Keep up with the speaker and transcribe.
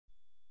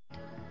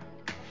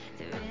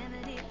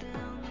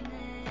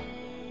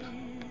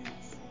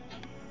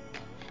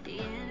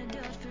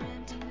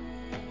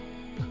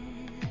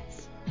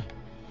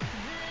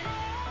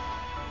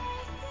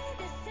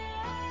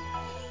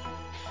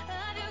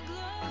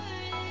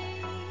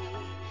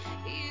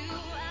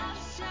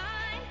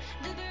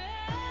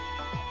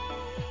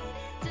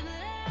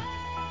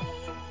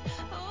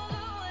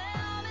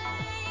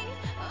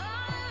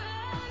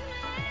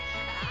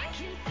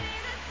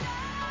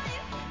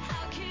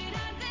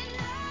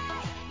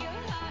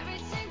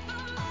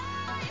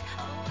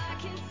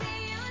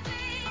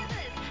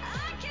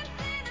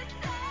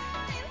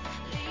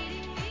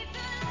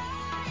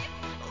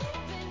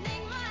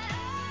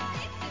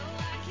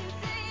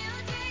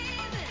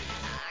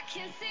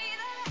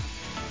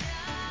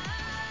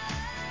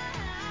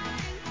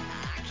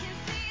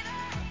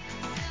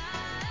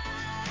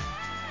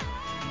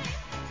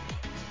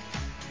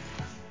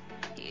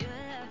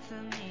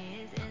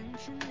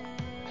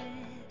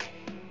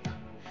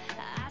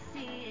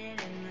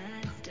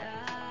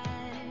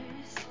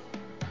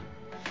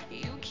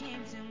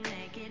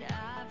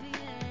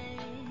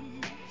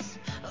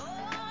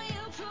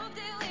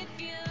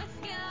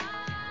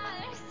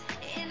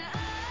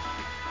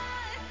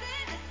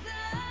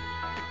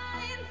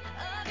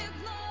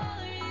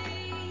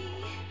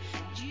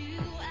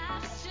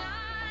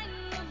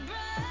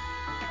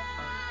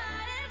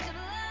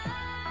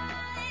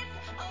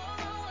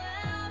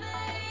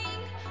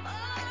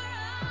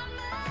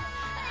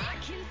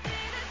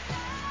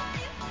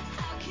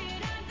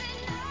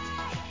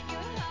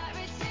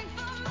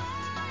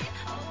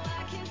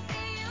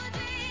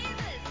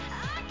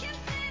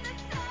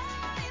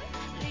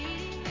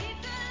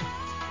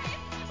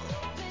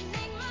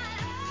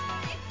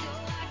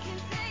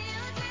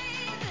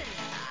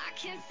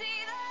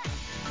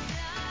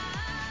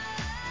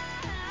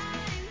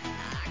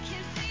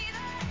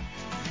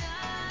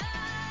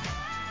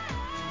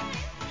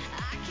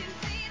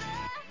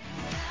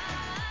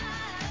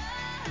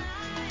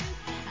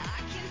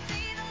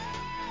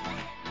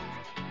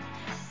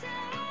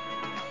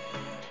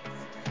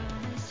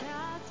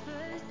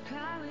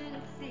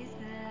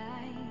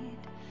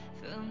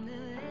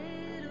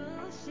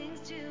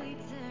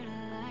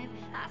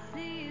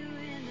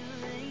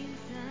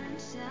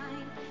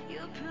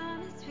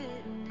promise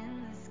written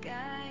in the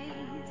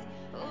skies.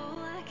 Oh,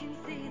 I can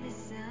see the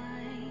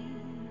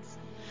signs.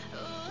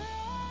 Oh,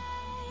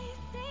 I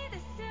see the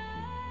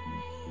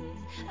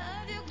signs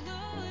of your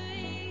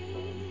glory.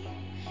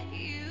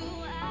 You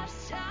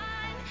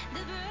outshine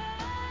the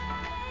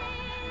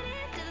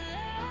brightest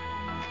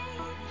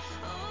light,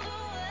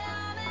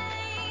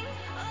 overwhelming,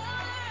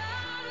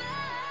 overwhelming.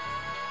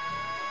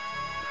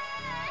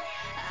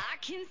 I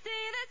can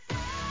see the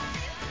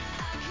signs.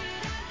 How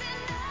could I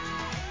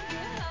deny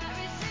your heart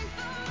reaching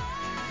for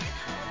mine?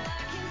 Oh,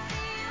 I can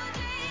see you,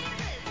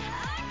 Jesus.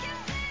 I can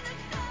see the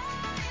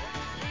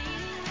signs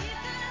leading me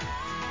through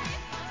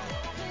life,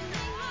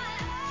 opening my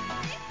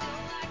eyes so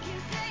I can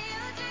see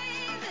you,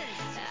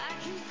 Jesus. I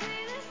can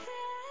see the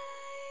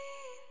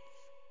signs.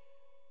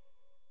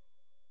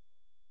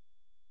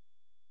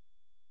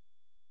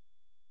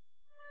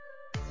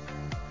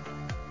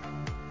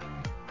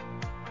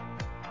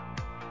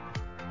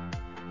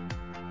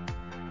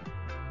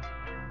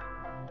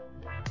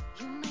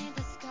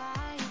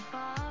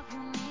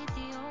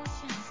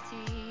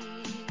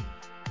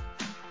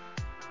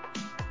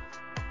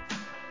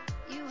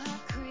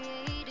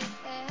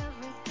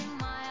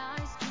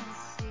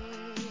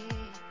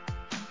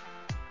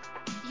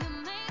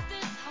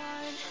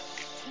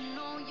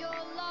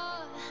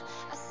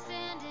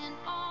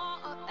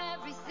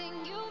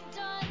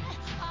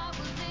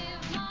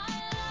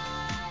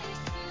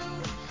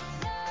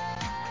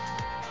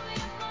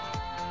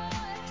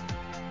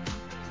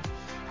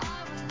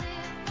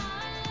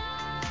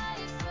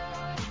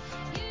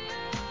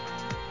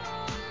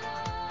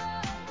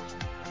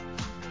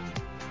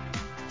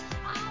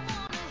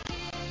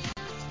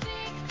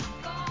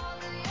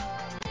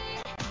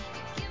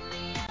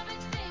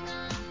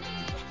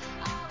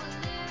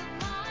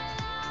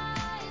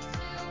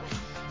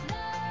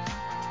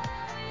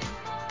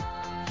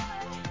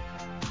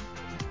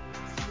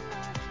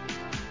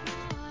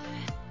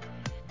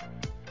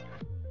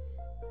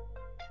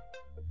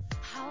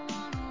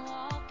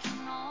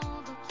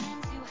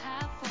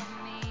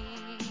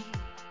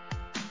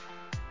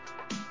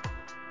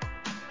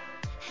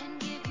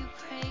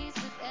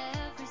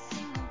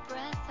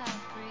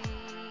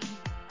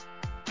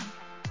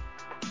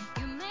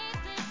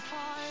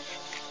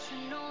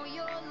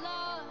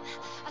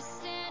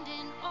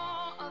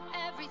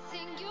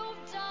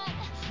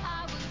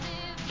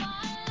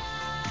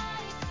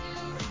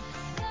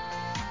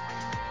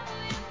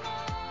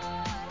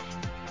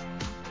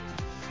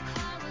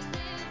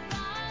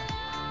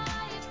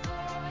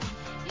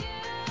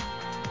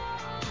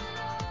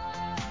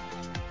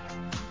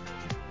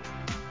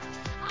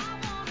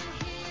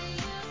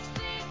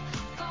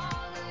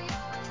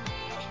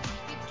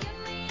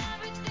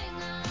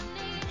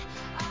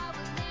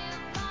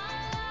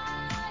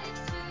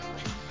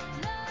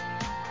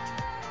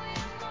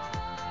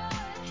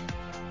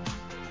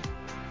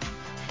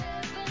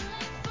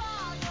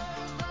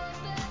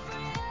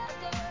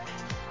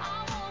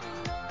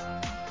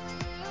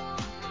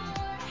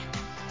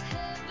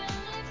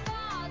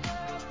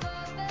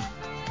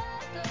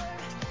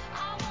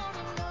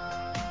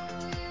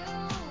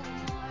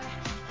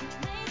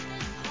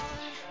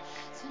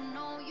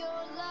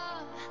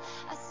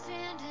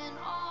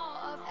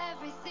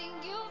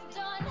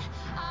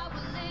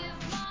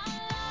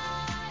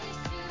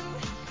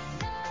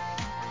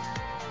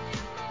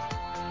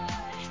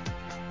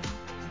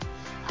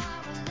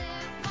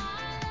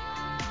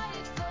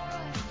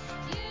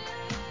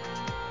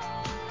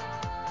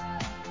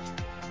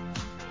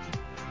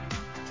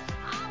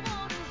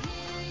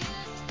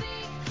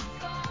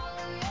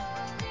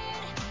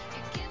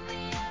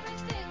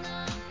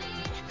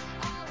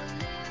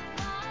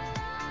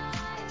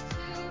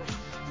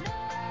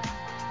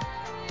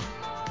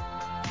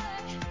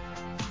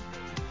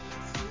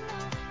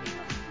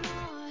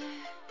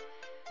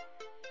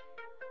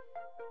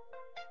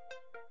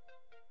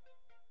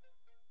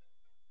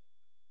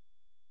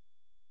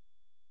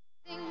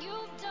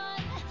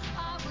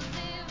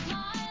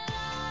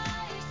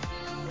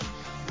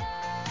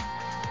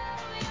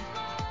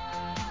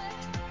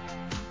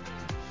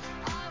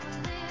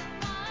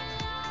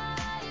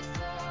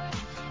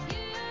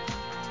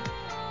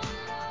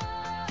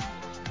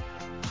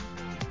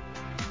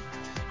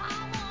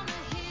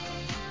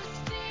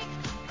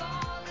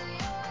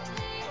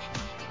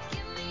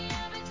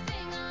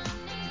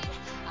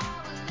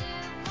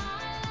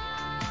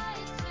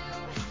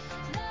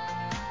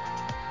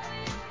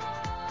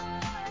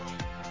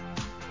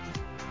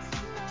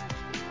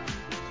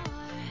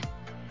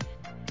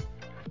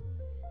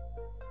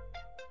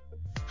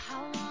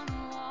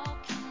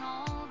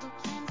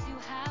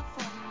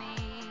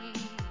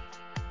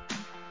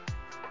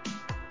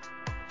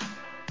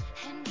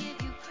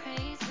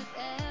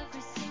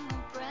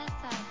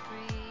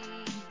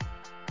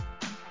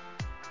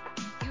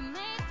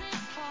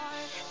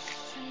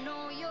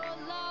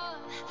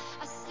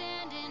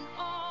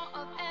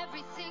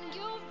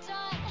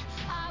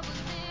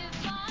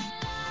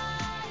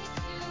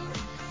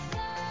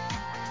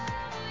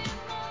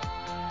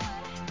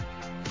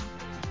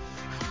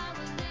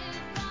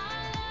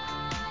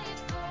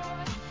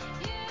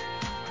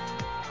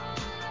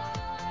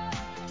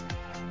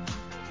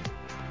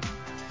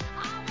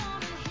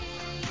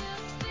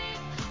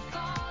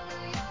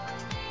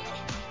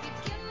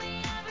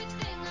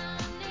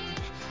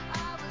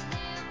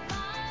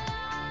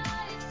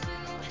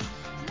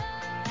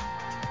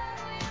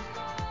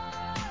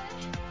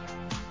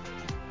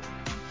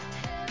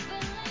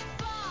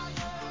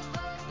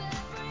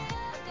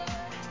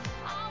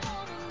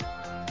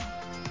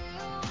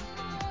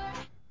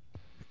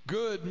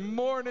 Good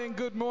morning,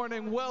 good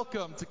morning.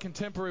 Welcome to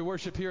Contemporary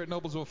Worship here at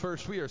Noblesville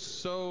First. We are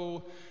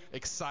so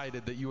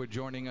excited that you are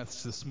joining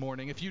us this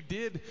morning. If you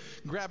did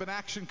grab an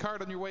action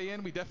card on your way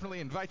in, we definitely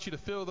invite you to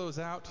fill those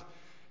out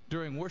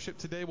during worship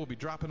today. We'll be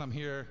dropping them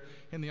here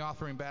in the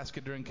offering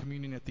basket during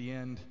communion at the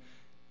end.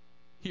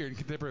 Here in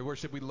Contemporary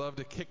Worship, we love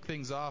to kick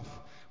things off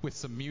with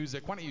some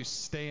music. Why don't you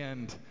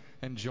stand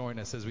and join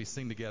us as we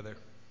sing together?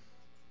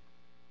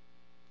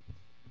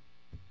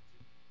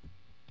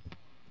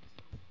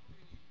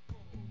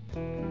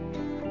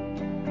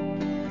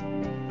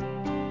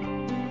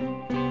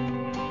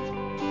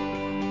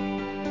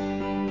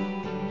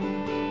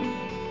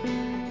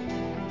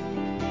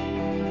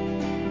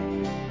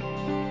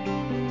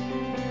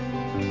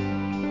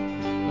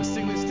 Let's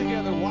sing this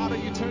together. Water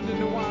you turned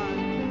into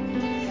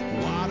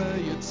wine. Water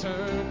you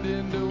turned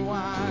into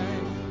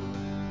wine.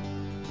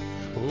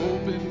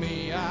 Open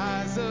the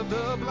eyes of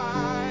the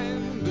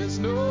blind. There's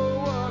no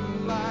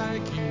one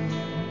like you.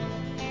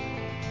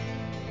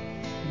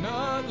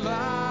 None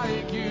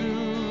like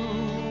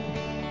you.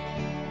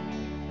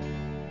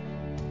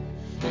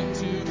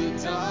 Into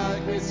the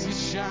darkness you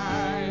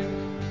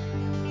shine.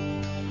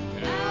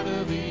 Out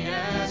of the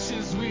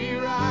ashes we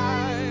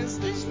rise.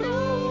 There's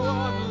no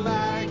one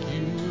like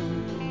you.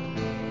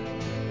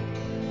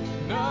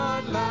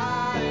 None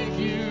like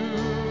you.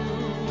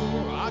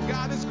 Our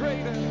God is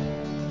greater.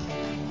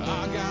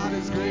 Our God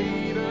is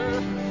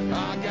greater.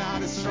 Our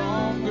God is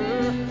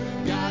stronger.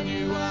 God,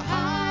 you are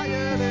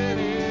higher than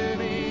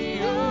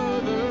any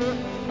other.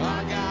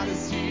 Our God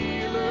is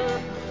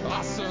healer.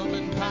 Awesome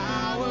in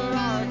power.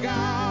 Our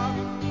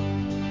God.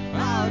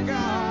 Our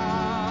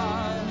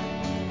God.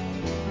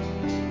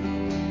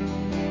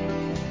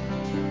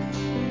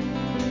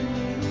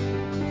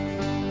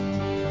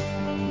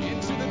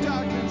 Into the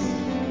darkness.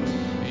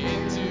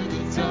 Into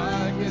the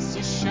darkness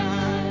you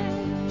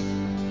shine.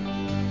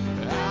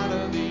 Out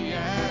of the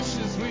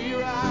ashes we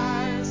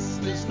rise.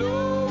 There's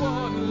no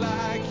one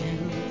like you.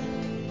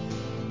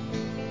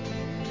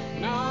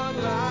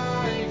 None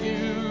like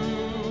you.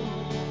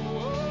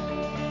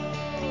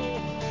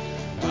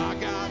 Our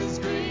God is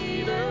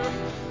greater.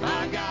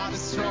 Our God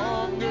is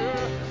stronger.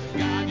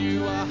 God,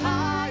 you are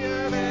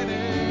higher than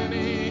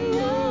any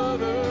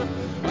other.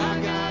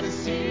 Our God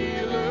is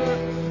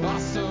healer.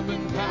 Awesome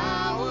in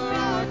power.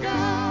 Our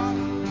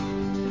God.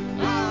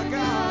 Our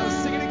God.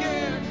 Sing it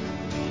again.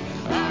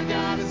 Our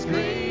God is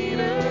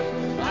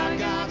greater. Our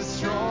God is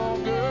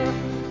stronger.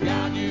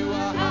 God, you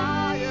are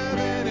higher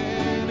than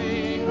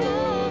any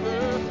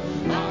other.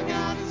 Our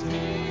God is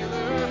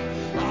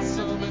healer.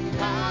 Awesome in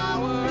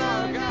power.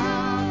 Our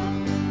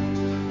God.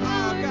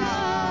 Our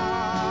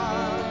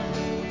God.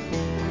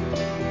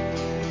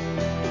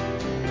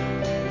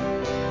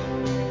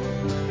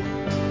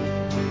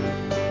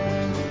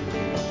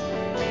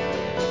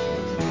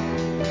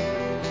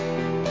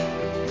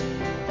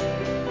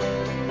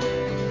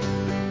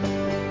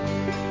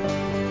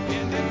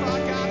 And if our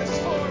God is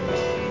for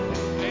us,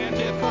 and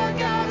if our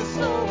God is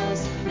for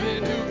us,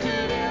 then who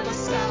could ever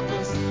stop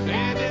us?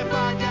 And if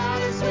our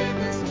God is with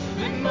us,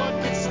 then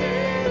what could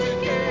stand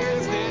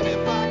against? And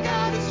if our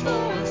God is for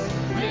us,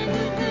 then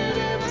who could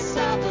ever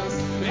stop us?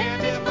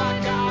 And if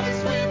our God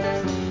is with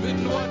us,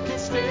 then what could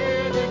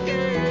stand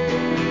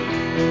against?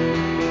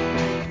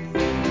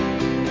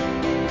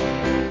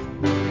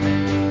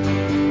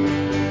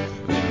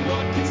 Then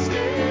what could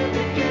stand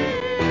against?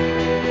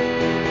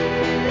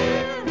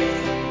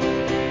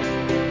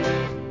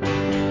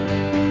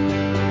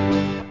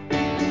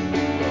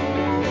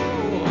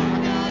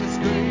 Our God is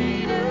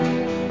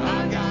greater.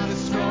 Our God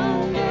is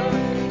stronger.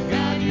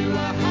 God, you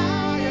are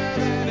higher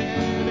than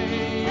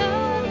any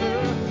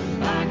other.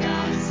 Our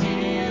God is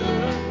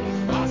healer.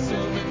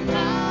 Awesome in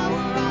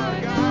power.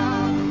 Our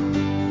God.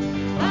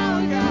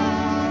 Our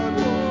God.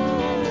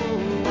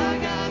 Whoa. Our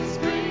God is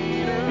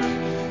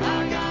greater.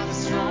 Our God is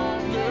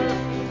stronger.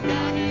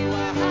 God, you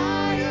are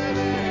higher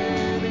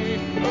than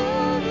any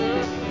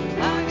other.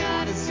 Our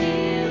God is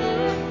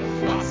healer.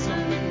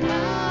 Awesome in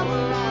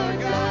power. Our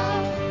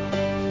God.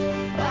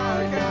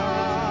 Our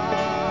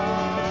God.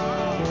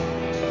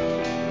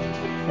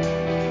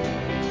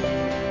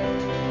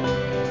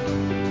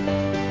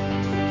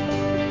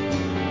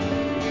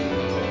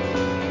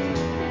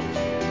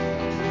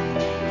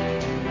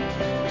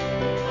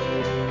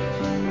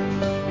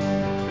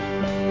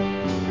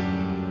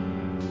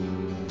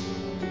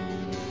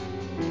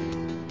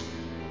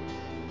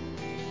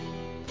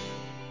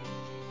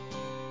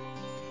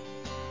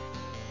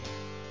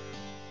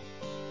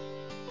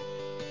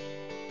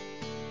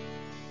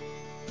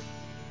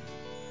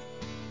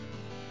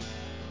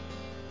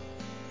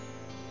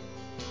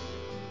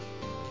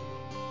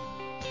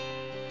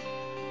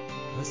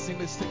 Let's sing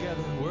this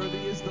together.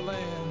 Worthy is the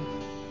Lamb.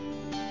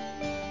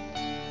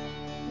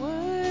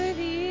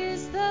 Worthy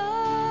is the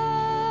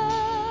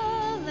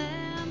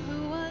Lamb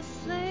who was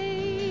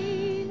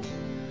slain.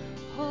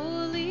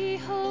 Holy,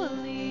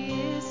 holy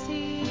is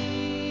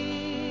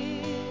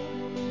He.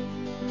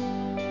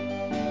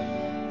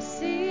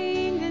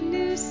 Sing a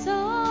new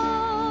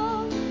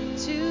song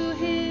to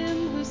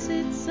Him who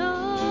sits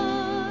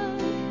on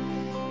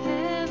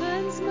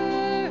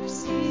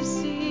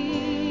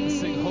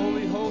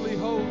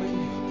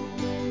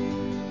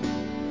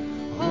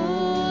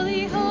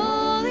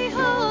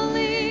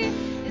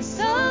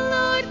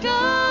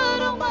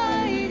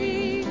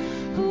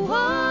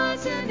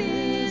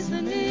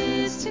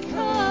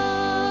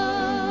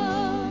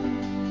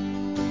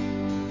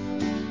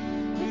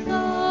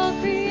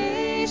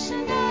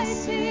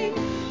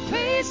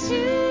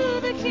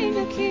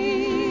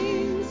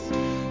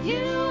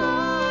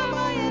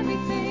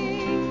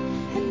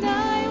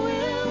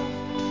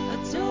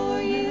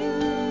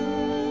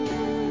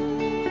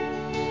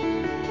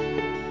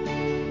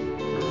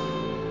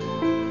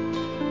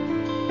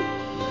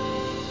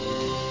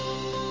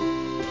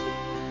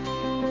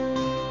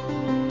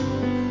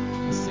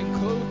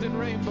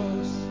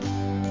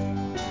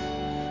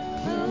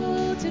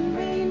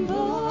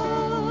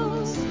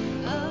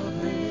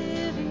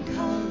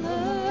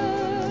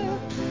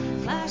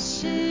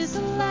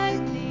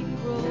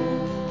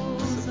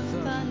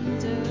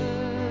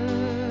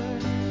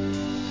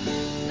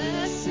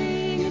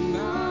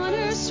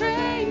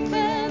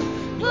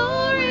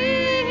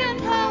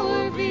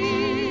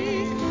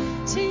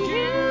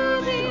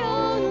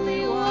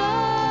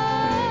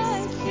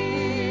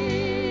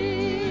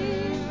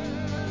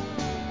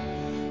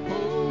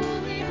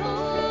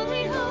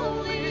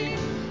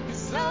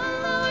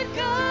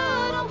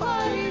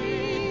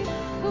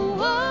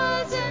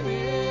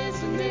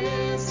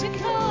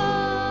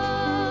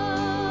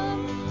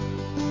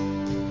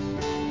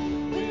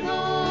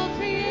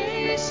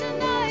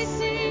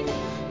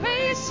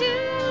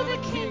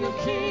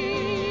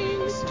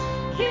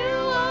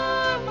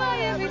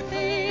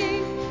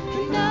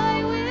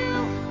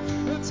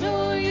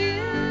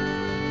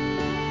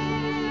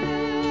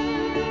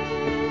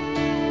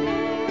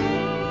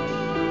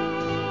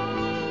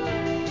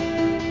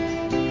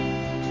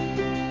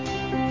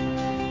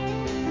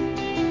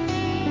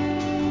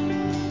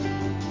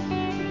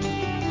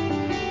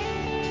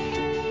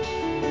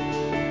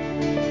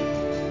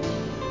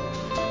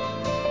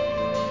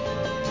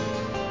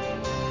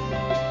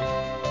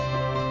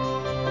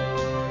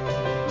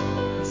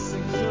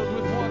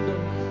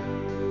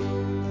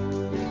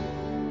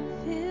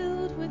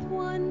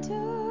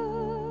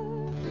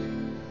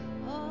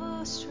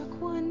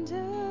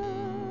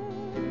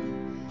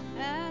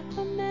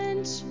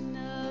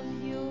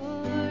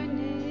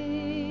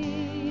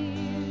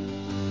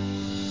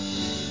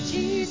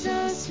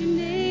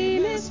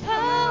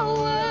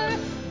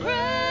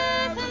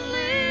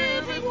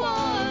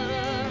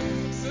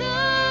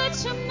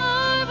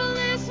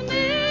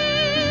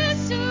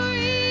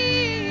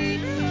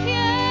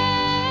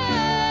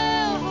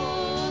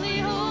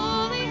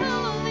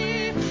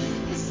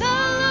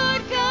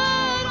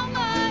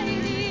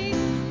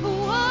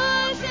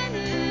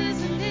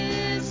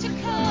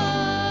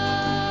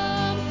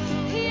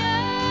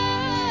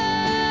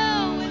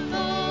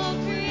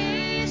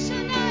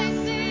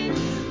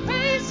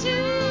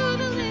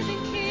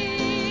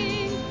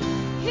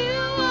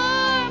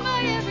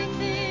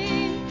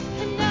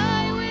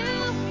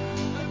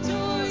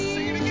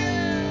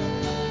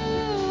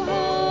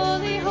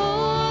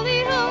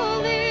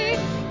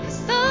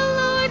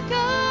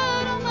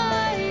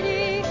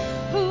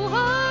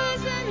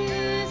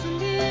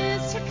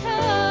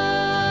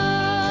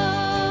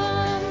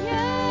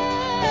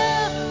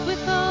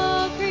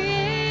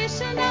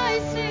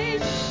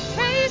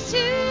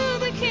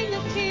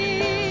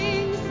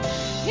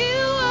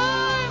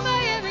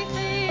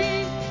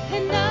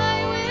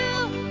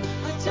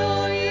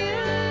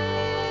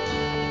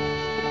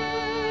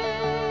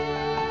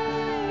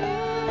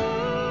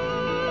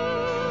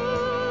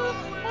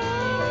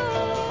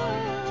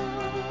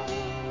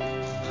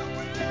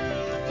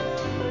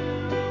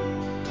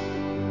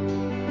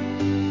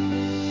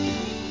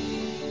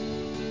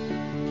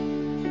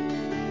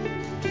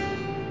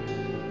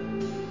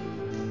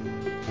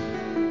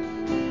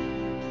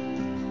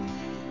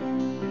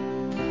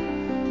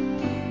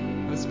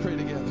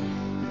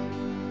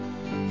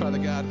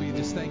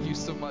just thank you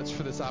so much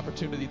for this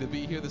opportunity to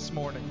be here this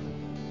morning,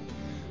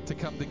 to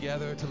come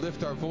together, to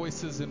lift our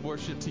voices in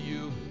worship to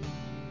you.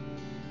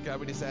 God,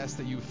 we just ask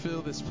that you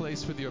fill this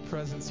place with your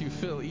presence. You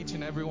fill each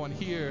and every one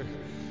here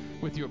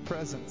with your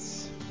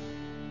presence.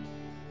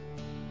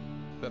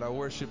 That our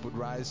worship would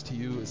rise to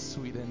you as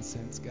sweet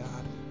incense,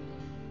 God.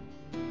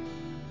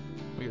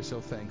 We are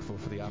so thankful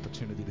for the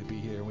opportunity to be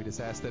here. And we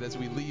just ask that as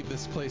we leave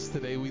this place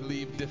today, we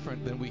leave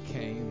different than we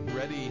came,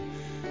 ready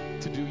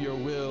to do your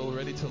will,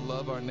 ready to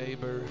love our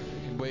neighbor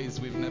in ways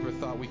we've never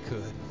thought we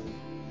could,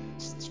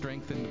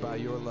 strengthened by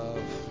your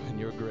love and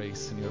your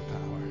grace and your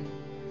power.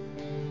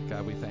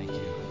 God, we thank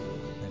you.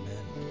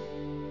 Amen.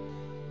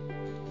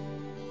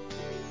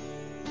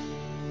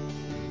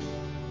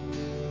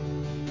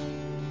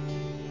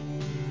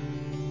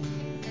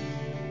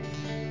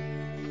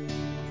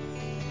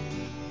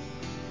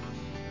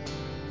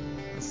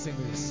 Let's sing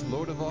this.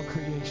 Lord of all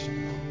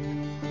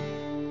creation.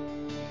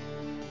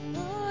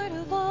 Lord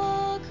of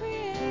all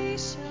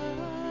creation,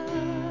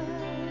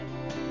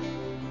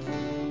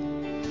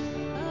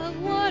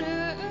 of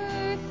water,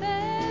 earth,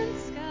 and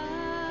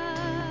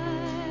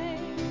sky,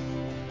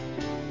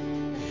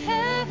 the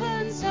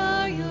heavens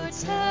are your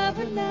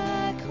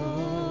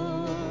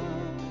tabernacle.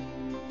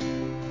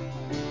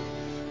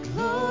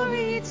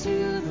 Glory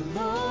to the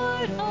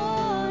Lord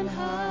on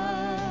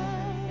high.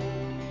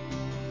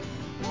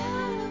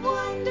 And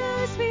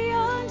wonders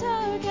beyond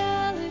our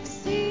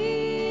galaxy.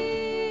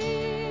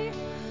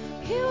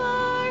 You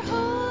are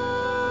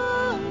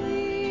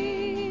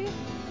holy,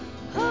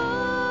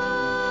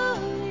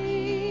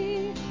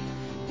 holy.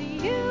 The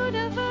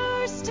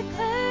universe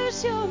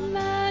declares your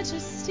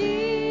majesty.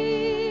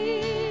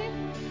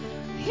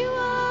 You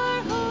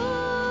are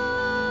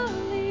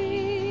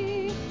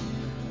holy,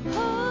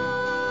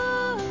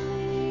 holy.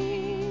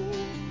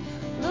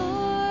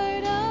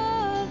 Lord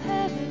of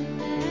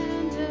heaven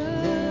and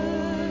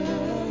earth.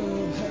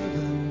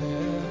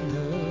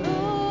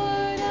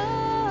 Lord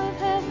of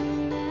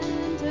heaven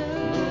and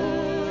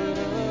earth.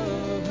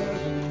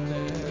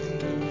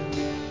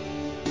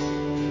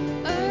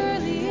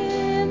 Early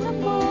in the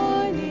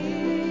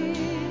morning,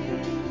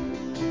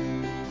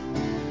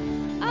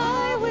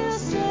 I will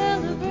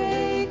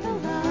celebrate the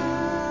light.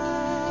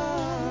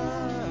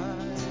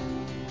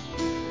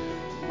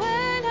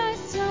 When I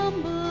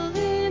stumble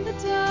in the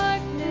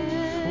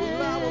darkness,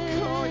 Well, I will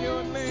call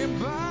your name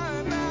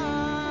by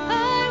night.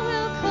 I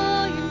will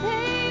call your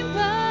name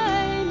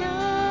by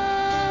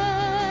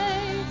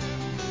night.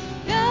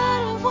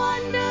 God of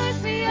wonders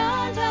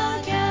beyond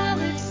our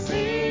galaxy.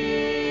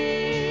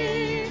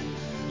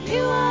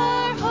 You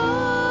are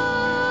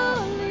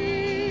holy,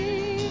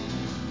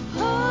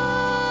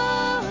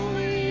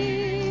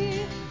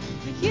 holy.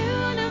 The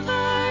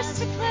universe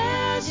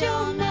declares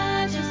your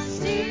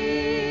majesty.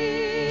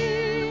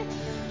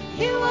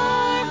 You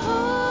are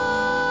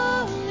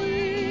holy,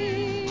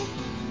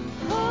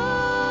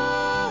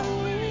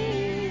 holy.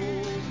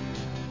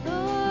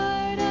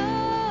 Lord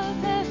of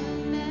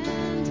heaven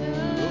and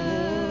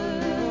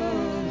earth.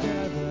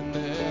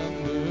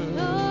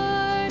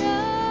 Lord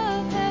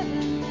of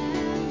heaven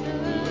and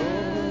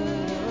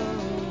earth.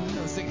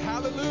 Sing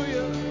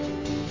hallelujah.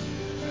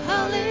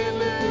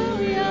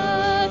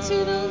 Hallelujah to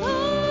the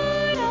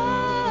Lord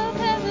of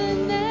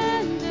heaven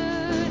and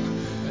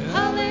earth.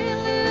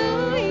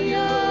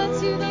 Hallelujah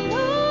to the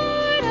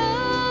Lord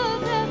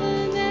of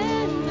heaven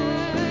and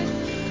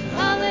earth.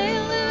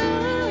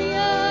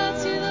 Hallelujah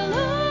to the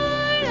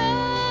Lord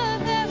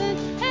of heaven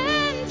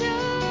and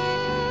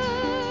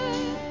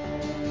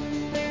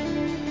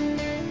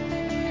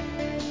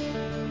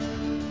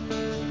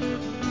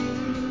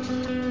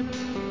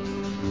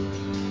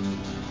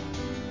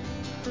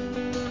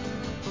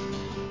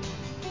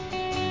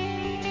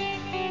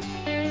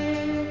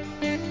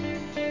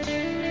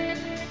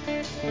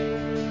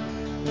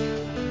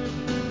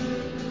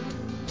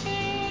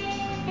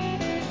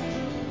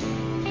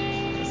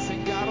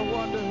Sing God of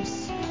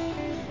wonders.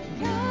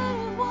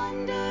 God of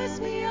wonders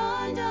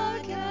beyond our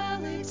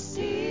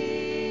galaxy.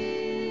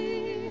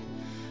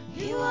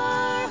 You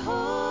are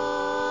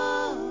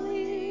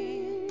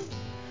holy,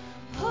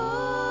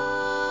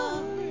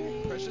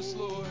 holy. Precious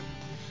Lord.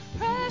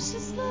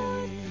 Precious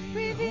Lord,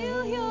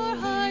 reveal your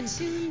heart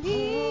to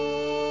me.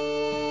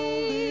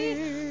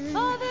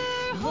 Father,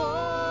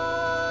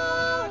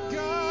 holy,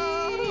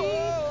 God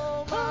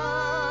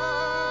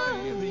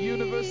Almighty. The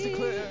universe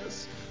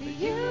declares. the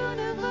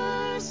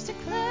universe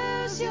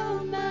declares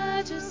your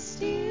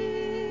majesty.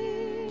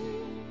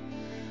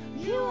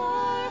 You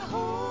are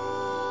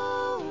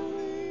holy,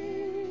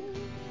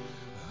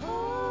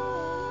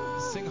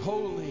 holy. Sing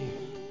holy.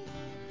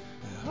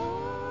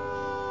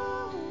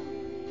 Holy,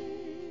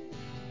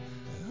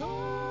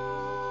 holy.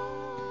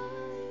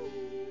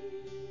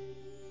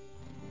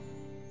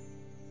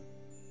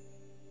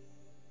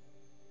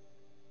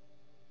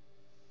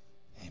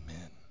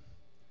 Amen.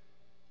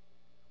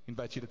 I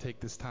invite you to take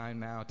this time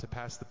now to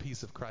pass the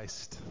peace of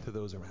Christ to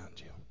those around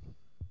you.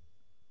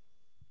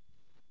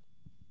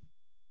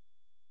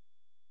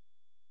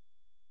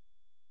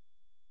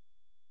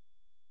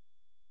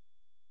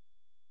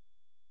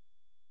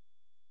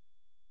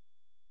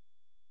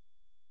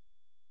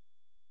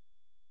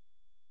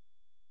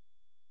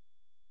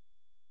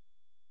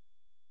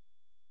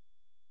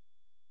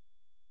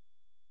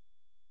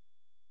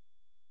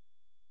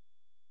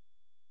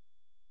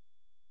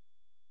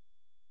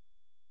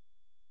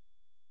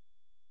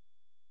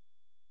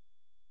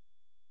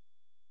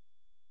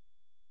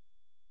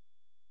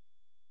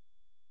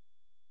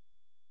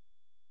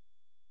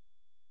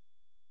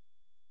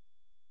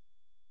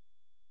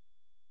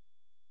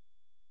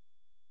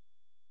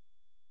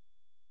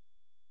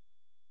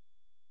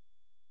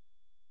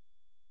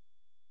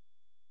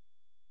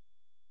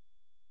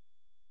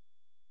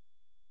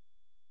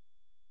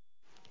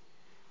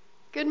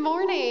 Good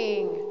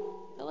morning.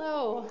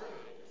 Hello.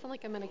 Sound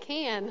like I'm in a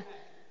can.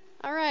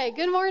 All right.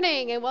 Good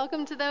morning, and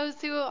welcome to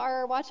those who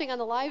are watching on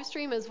the live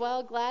stream as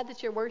well. Glad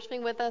that you're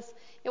worshiping with us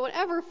in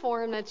whatever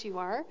form that you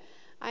are.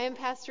 I am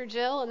Pastor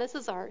Jill, and this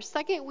is our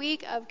second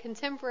week of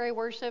contemporary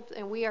worship,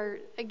 and we are,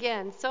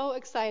 again, so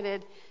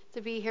excited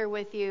to be here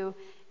with you.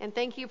 And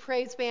thank you,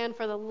 Praise Band,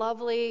 for the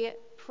lovely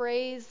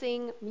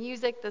praising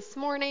music this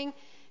morning.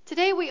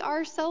 Today we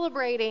are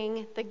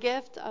celebrating the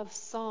gift of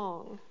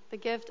song, the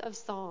gift of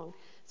song.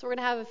 So we're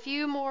going to have a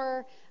few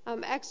more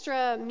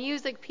extra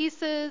music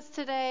pieces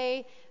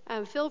today.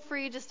 Feel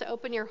free just to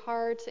open your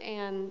heart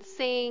and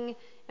sing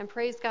and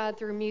praise God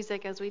through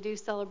music as we do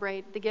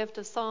celebrate the gift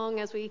of song.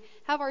 As we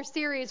have our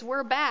series,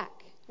 We're Back.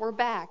 We're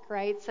back,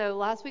 right? So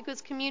last week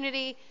was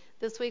community.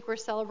 This week we're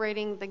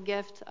celebrating the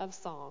gift of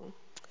song.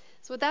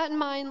 So with that in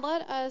mind,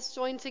 let us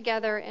join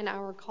together in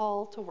our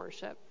call to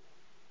worship.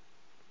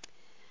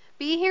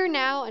 Be here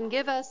now and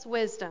give us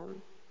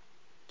wisdom.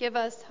 Give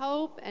us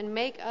hope and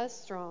make us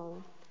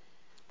strong.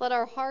 Let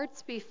our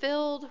hearts be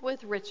filled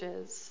with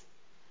riches.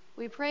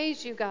 We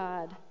praise you,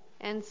 God,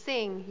 and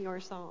sing your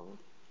song.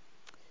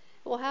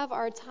 We'll have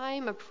our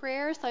time of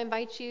prayer, so I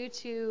invite you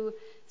to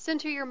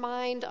center your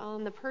mind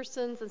on the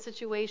persons and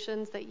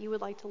situations that you would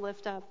like to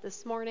lift up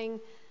this morning,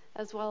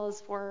 as well as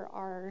for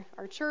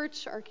our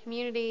church, our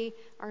community,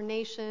 our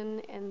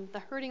nation, and the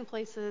hurting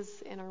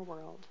places in our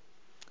world.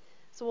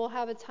 So we'll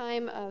have a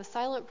time of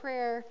silent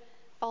prayer,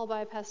 followed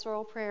by a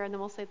pastoral prayer, and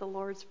then we'll say the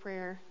Lord's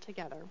Prayer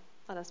together.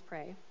 Let us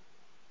pray.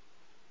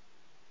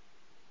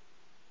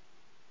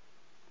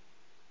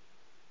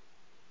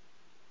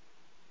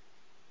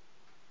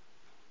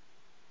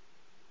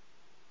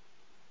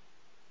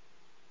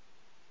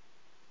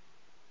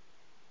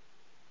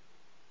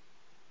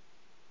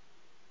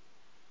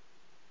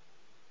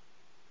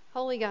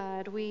 Holy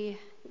God, we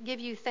give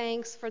you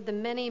thanks for the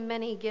many,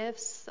 many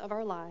gifts of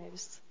our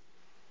lives.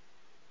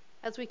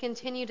 As we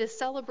continue to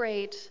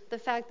celebrate the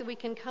fact that we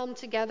can come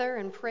together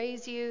and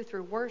praise you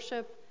through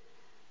worship,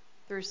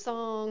 through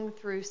song,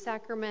 through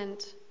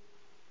sacrament,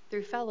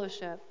 through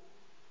fellowship.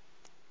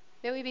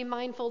 May we be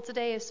mindful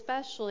today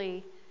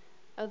especially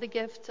of the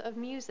gift of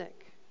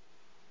music.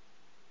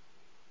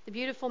 The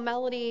beautiful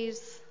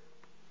melodies,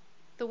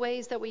 the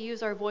ways that we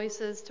use our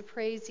voices to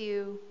praise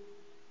you,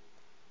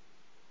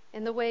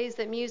 and the ways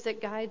that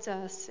music guides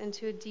us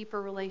into a deeper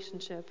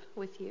relationship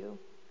with you.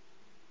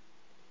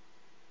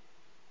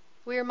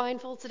 We are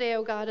mindful today,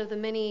 O God, of the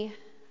many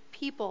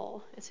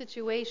people and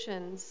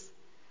situations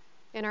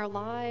in our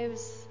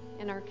lives,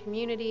 in our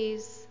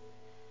communities,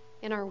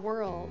 in our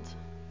world.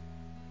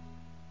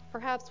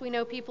 Perhaps we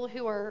know people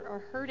who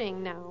are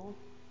hurting now.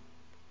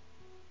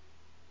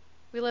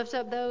 We lift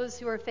up those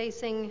who are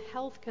facing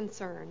health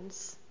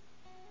concerns.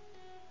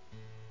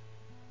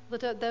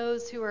 Lift up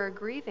those who are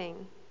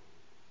grieving.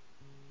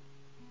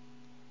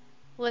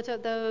 Lift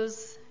up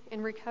those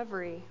in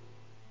recovery.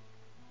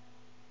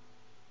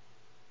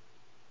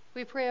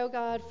 We pray, O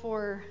God,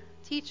 for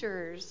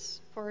teachers,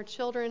 for our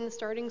children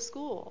starting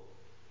school,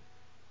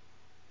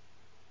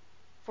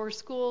 for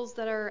schools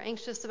that are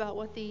anxious about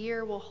what the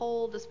year will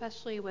hold,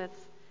 especially with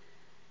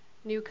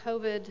new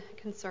COVID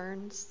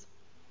concerns.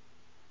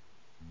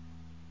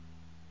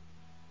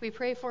 We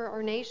pray for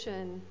our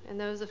nation and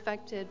those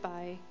affected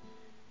by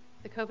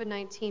the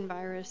COVID-19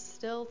 virus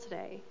still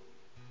today.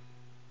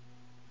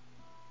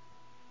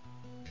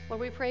 Lord,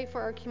 we pray for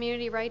our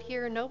community right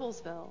here in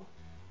Noblesville,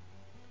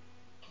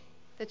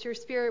 that your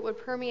Spirit would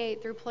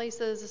permeate through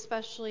places,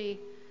 especially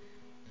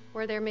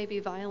where there may be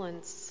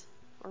violence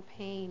or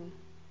pain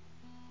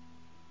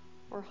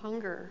or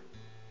hunger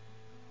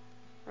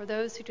or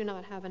those who do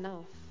not have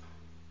enough.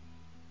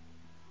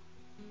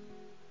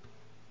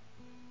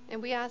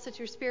 And we ask that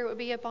your Spirit would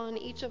be upon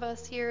each of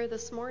us here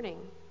this morning.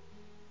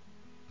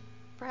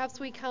 Perhaps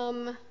we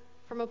come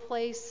from a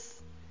place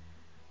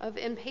of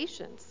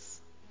impatience.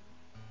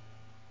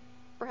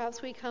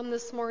 Perhaps we come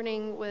this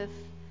morning with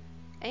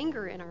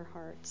anger in our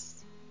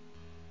hearts.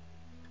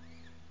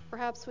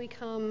 Perhaps we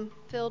come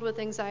filled with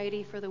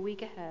anxiety for the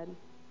week ahead.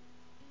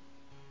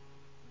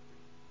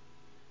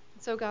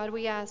 So, God,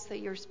 we ask that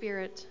your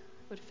Spirit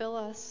would fill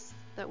us,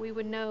 that we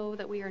would know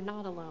that we are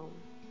not alone.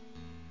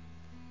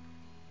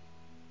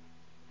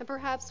 And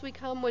perhaps we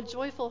come with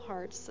joyful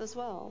hearts as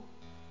well.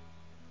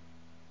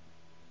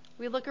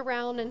 We look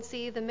around and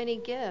see the many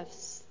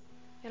gifts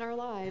in our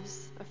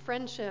lives of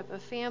friendship,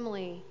 of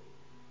family,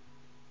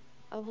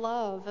 of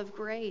love, of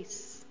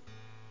grace,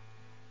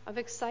 of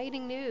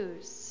exciting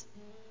news,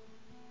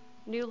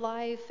 new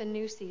life and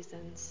new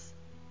seasons.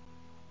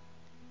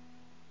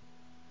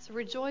 So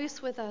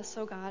rejoice with us,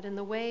 O God, in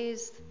the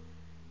ways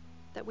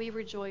that we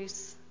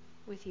rejoice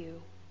with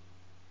you.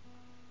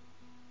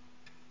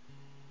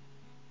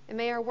 And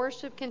may our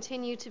worship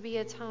continue to be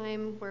a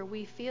time where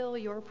we feel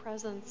your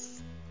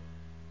presence,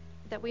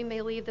 that we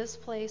may leave this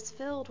place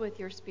filled with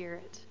your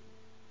Spirit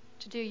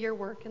to do your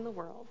work in the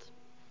world.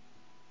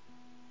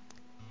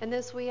 And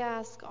this we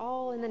ask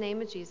all in the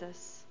name of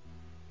Jesus,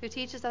 who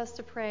teaches us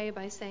to pray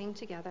by saying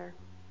together,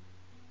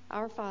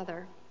 Our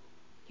Father,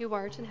 who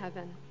art in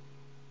heaven,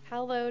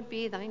 hallowed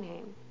be thy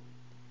name.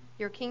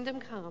 Your kingdom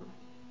come,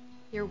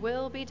 your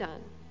will be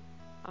done,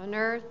 on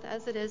earth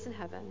as it is in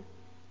heaven.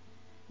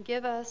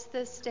 Give us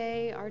this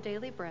day our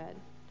daily bread,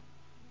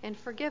 and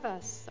forgive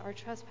us our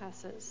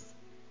trespasses,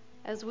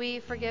 as we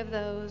forgive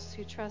those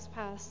who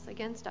trespass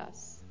against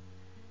us.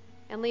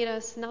 And lead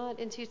us not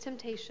into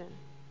temptation,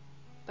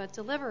 but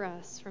deliver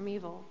us from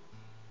evil.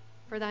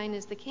 For thine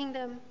is the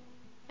kingdom,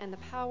 and the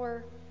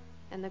power,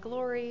 and the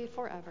glory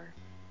forever.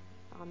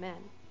 Amen.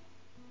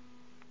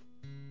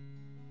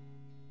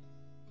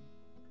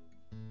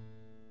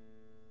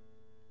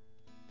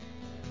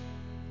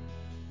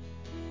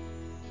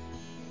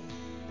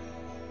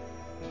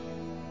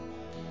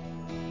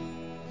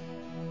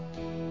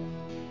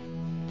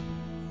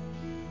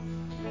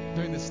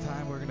 During this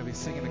time, we're going to be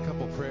singing a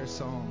couple prayer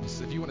songs.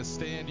 If you want to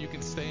stand, you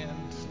can stand.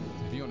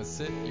 If you want to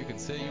sit, you can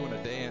sit. You want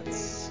to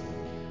dance,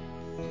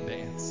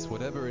 dance.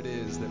 Whatever it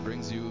is that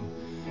brings you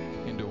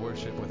into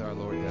worship with our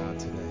Lord God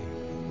today.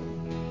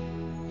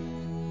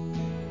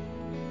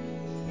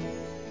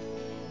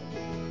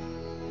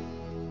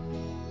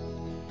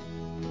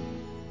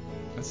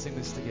 Let's sing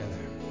this together.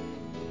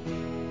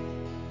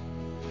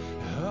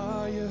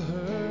 Are you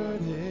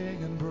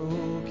hurting and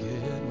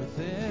broken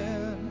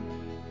within?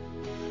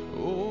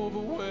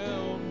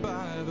 Overwhelmed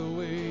by the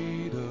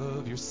weight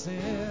of your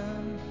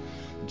sin?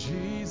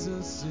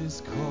 Jesus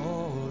is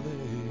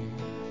calling.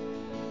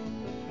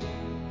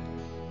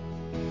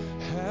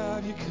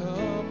 Have you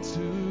come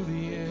to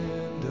the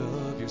end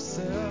of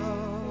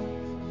yourself?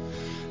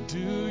 Do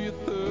you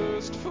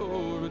thirst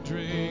for a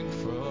drink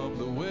from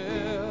the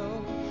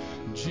well?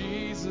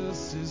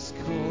 Jesus is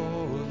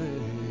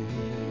calling.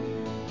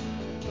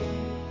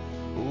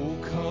 Oh,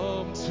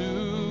 come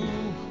to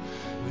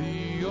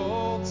the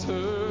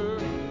altar.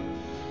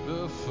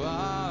 The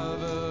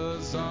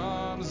Father's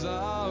arms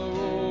are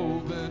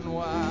open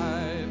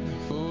wide.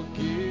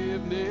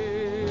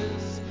 Forgiveness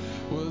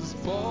was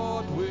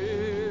bought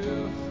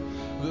with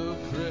the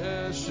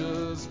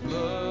precious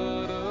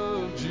blood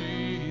of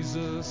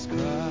Jesus Christ.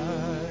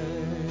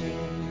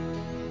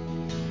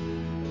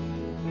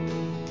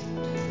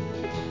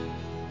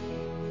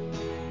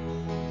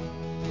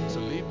 So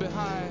leave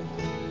behind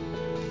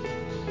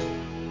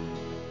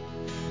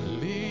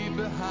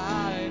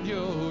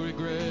your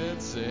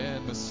regrets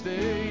and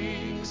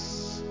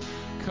mistakes.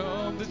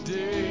 Come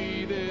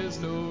today, there's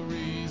no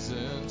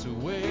reason to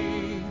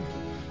wait.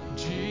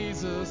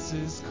 Jesus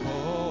is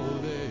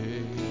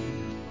calling.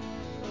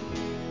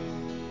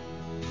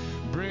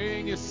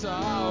 Bring your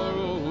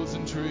sorrows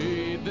and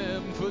trade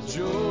them for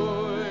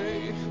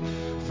joy.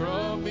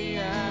 From the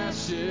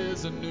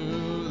ashes a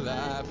new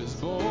life is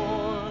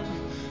born.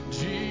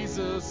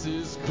 Jesus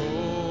is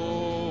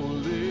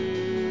calling.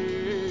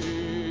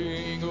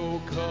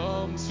 Oh,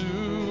 come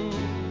to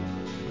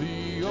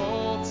the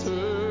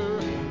altar.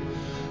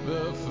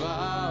 The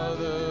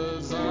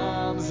Father's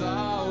arms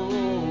are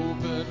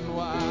open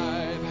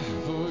wide.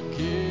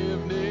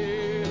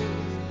 Forgiveness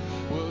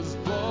was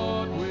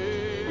bought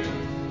with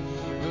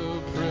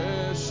the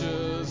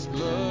precious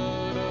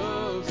blood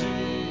of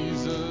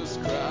Jesus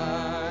Christ.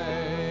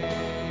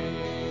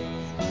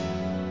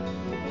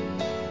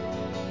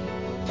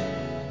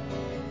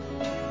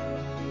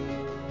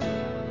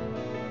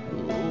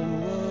 Oh,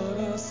 what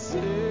a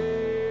Savior.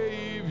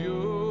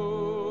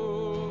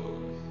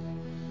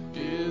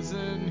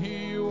 Isn't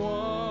he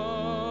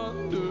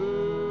wonderful?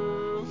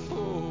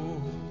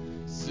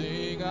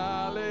 Sing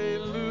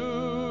hallelujah.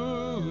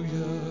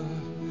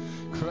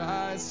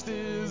 Christ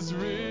is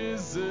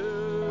risen.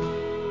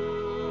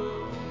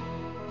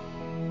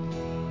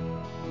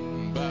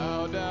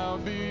 Bow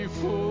down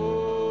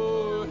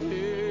before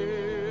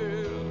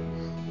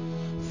him,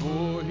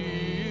 for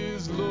he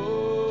is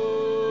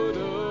Lord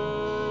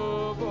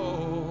of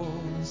all.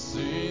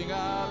 Sing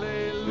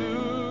hallelujah.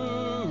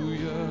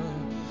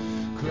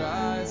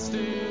 Christ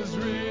is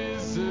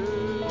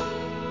risen.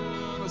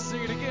 Let's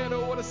sing it again.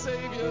 Oh, what a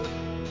Savior.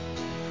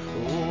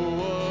 Oh,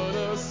 what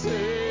a Savior.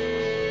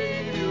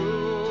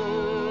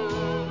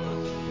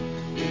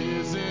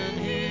 Isn't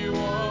he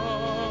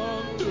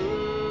wonderful?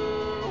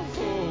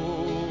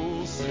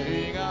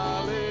 Sing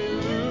hallelujah.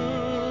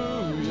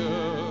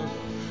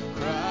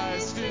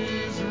 Christ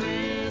is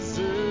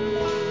risen.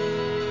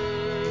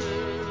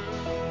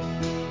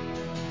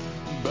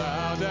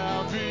 Bow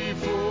down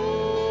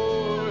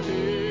before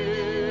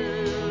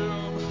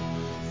him,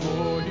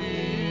 for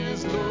he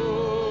is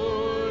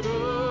Lord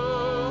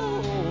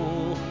of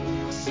all.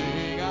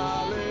 Sing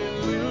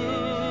hallelujah.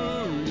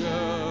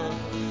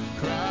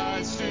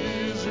 Christ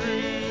is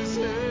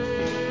risen.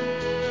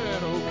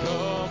 Oh,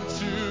 come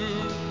to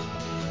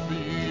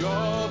the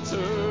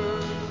altar.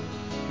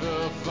 The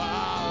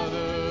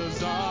Father's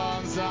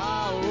arms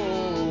are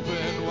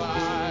open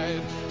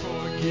wide.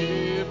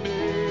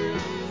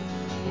 Forgiveness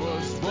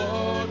was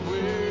bought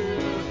with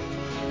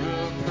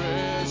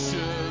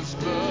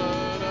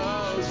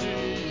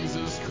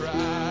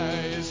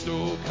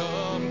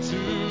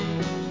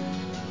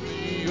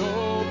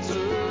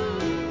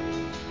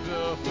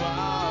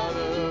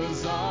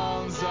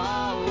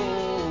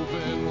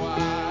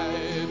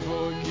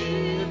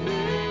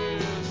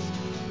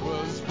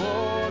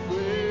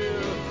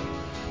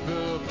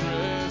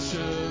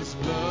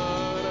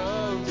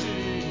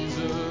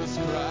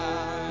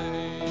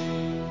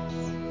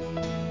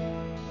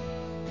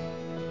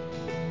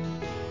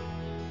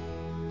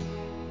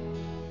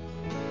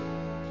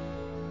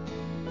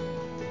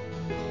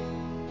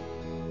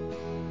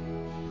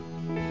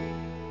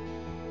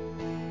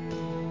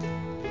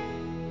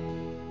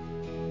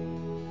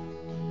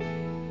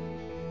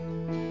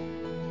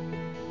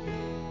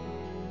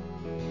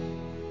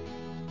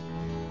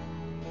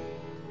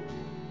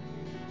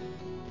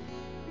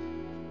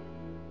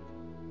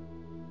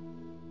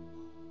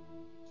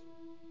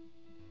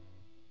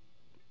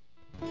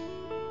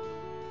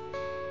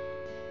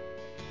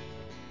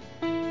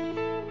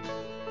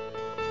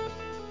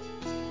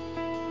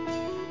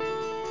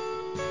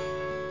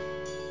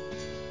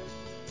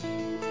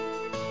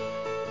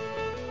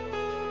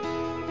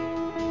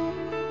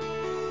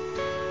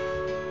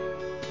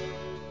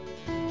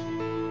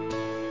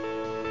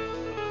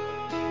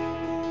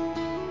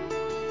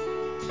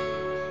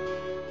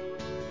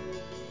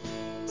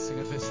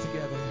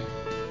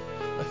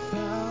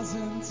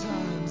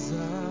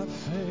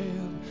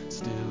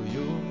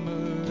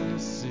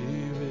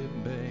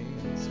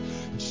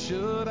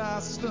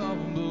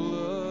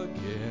stumble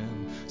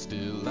again,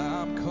 still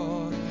I'm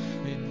caught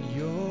in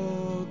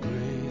your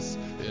grace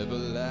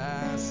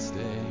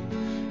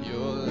everlasting.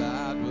 Your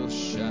light will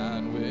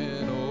shine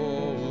when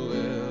all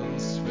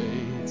else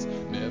fades,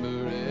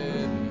 never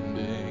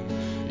ending.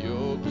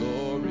 Your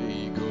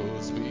glory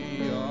goes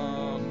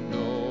beyond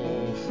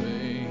all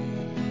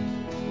fame.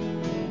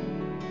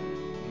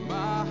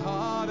 My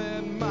heart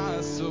and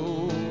my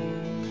soul,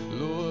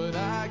 Lord,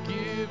 I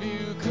give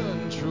you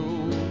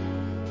control.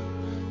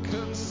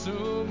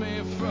 Consume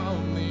me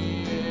from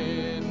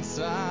the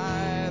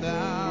inside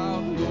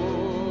out,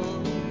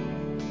 Lord.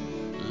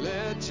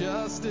 Let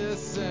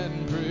justice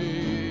and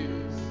praise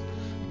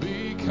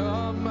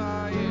become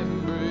my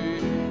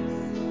embrace,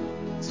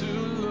 to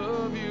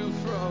love you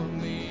from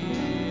the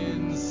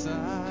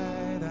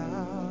inside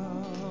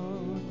out.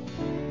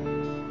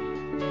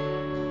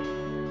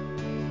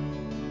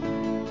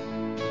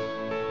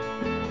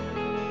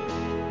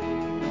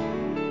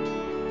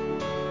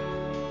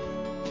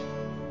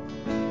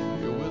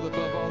 Your will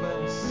above all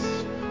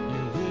else,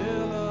 your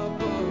will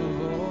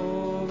above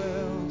all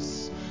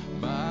else.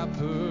 My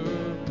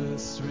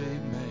purpose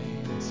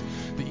remains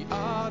the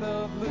art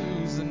of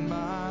losing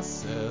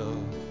myself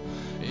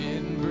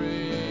in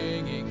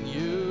bringing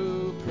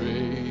you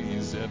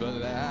praise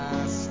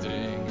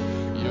everlasting.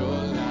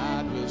 Your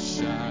light will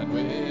shine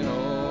when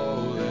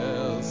all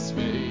else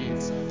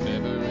fades,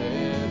 never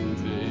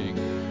ending.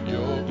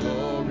 Your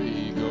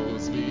glory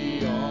goes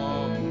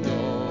beyond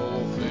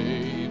all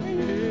fame.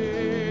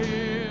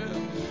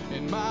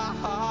 In my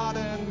heart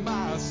and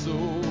my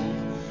soul,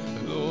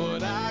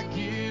 Lord, I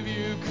give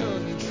you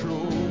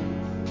control.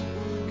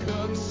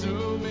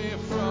 Consume me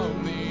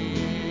from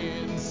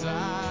the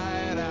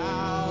inside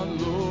out,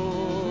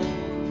 Lord.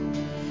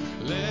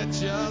 Let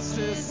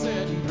justice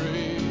and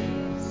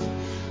praise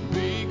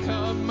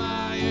become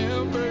my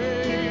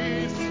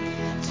embrace,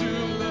 to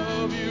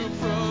love you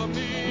from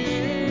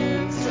the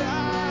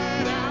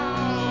inside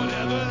out,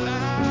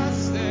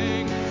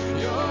 everlasting.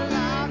 Your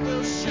light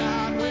will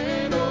shine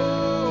when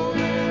all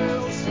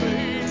else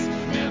fades,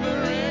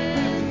 never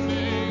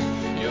ending.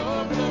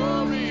 Your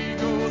glory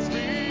goes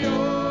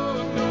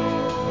beyond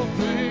all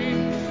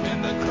fame,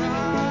 and the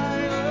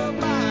cry of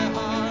my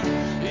heart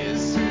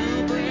is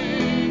to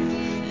bring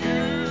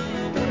you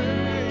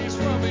praise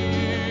from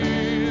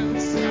the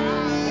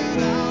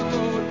inside out.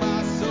 Lord,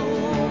 my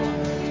soul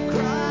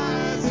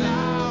cries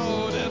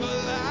out,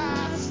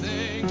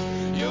 everlasting.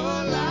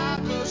 Your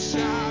light will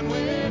shine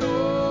when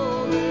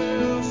all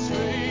else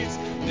fades,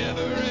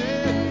 never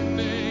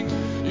ending.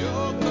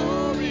 Your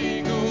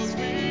glory goes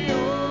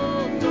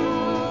beyond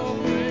all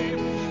fame,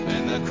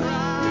 and the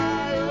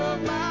cry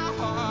of my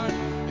heart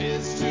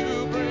is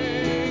to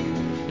bring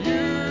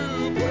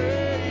you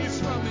praise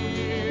from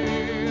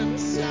the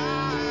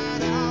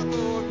inside out.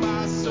 Lord,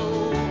 my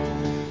soul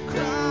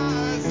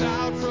cries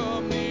out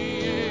from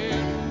the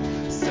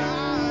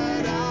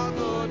inside out.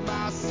 Lord,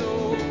 my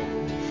soul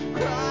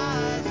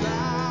cries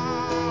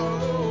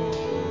out, Lord.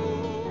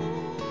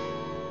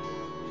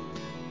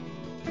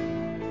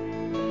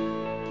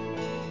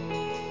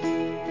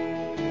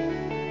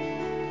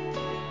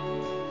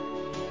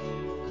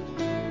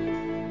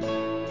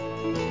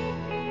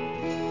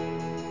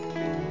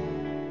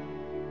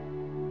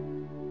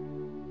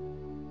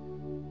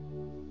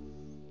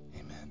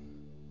 Amen.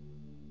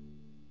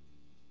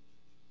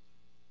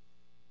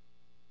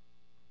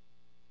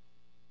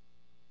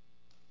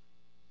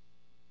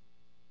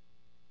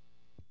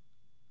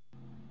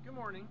 Good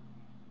morning.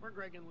 We're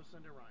Greg and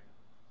Lucinda Ryan.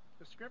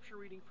 The scripture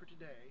reading for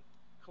today,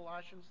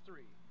 Colossians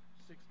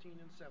 3:16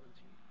 and 17.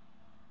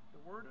 The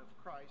word of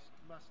Christ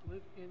must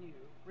live in you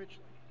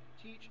richly.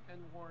 Teach and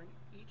warn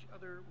each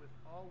other with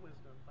all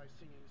wisdom by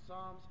singing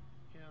psalms,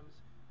 hymns,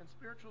 and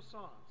spiritual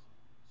songs.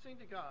 Sing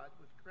to God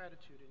with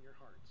gratitude in your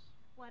hearts.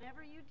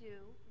 Whatever you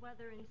do,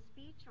 whether in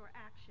speech or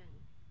action,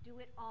 do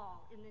it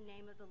all in the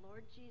name of the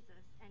Lord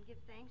Jesus and give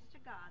thanks to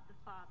God the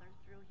Father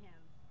through him.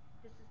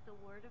 This is the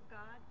word of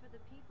God for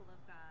the people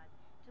of God,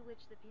 to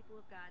which the people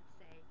of God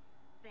say,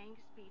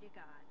 Thanks be to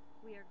God.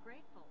 We are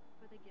grateful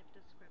for the gift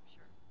of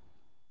Scripture.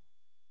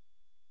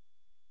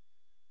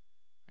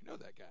 I know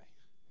that guy.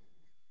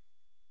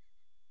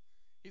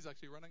 He's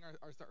actually running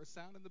our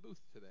sound in the booth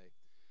today.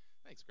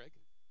 Thanks, Greg.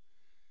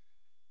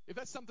 If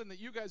that's something that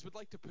you guys would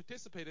like to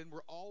participate in,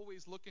 we're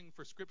always looking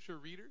for scripture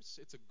readers.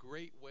 It's a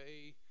great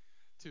way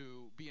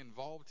to be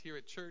involved here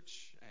at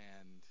church,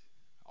 and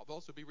I'll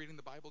also be reading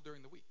the Bible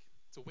during the week.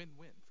 It's a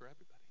win-win for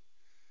everybody.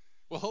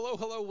 Well,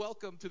 hello,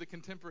 welcome to the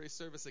contemporary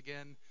service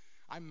again.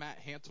 I'm Matt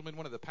Hantelman,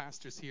 one of the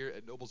pastors here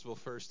at Noblesville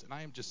First, and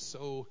I am just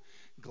so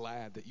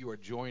glad that you are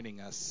joining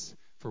us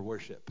for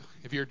worship.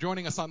 If you're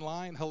joining us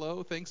online,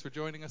 hello, thanks for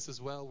joining us as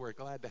well. We're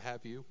glad to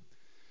have you.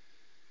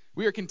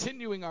 We are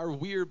continuing our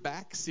We're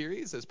Back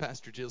series, as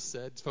Pastor Jill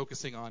said,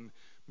 focusing on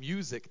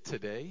music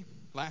today.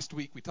 Last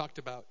week we talked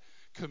about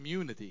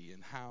community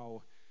and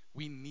how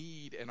we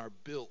need and are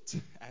built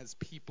as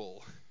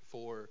people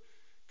for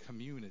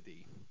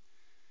community.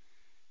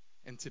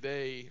 And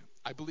today,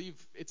 I believe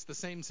it's the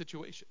same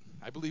situation.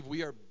 I believe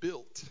we are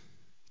built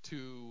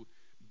to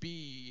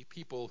be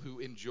people who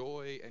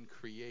enjoy and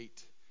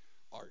create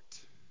art.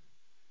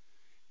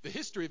 The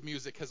history of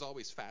music has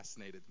always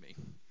fascinated me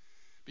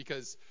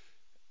because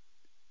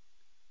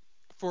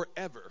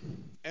forever,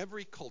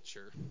 every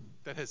culture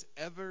that has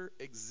ever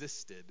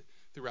existed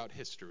throughout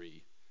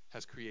history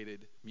has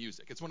created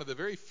music. It's one of the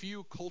very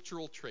few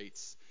cultural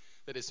traits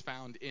that is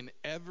found in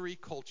every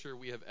culture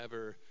we have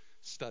ever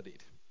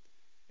studied.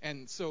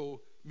 And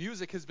so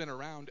music has been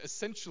around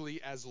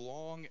essentially as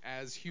long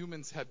as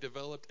humans have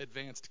developed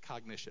advanced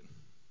cognition.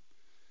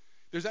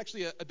 There's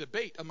actually a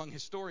debate among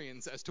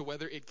historians as to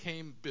whether it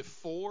came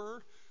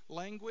before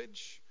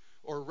language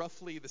or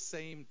roughly the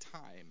same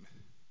time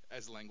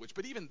as language.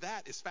 But even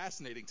that is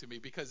fascinating to me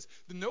because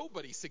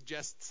nobody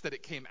suggests that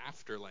it came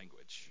after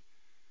language.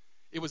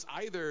 It was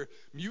either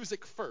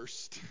music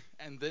first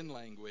and then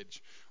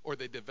language, or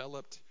they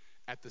developed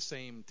at the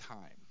same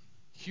time.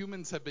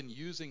 Humans have been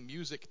using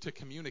music to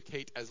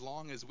communicate as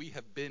long as we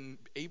have been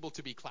able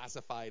to be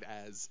classified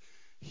as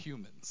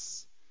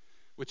humans,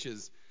 which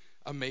is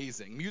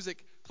amazing.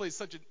 Music plays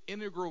such an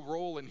integral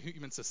role in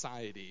human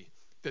society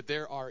that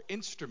there are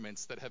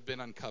instruments that have been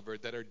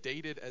uncovered that are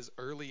dated as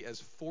early as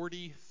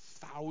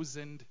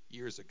 40,000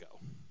 years ago.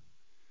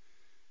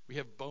 We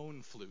have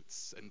bone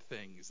flutes and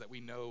things that we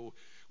know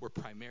were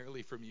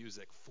primarily for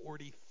music,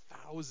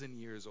 40,000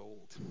 years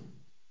old.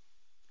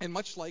 And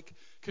much like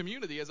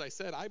community, as I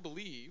said, I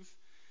believe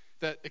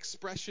that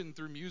expression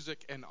through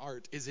music and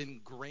art is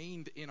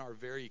ingrained in our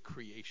very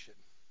creation.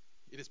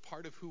 It is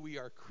part of who we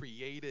are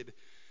created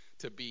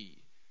to be.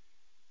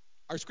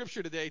 Our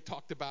scripture today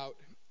talked about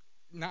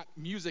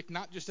music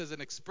not just as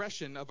an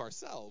expression of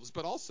ourselves,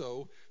 but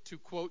also to,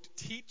 quote,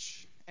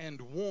 teach and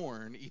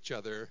warn each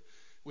other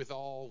with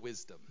all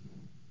wisdom.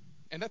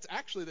 And that's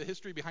actually the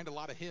history behind a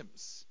lot of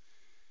hymns.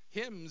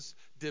 Hymns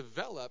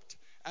developed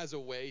as a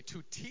way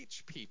to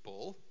teach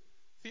people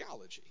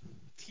theology,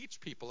 teach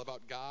people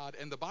about God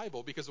and the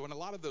Bible, because when a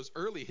lot of those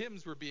early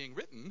hymns were being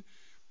written,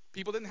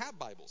 people didn't have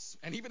Bibles.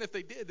 And even if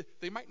they did,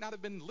 they might not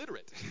have been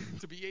literate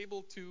to be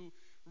able to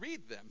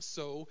read them.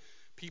 So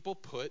people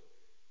put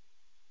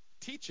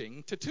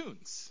teaching to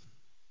tunes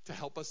to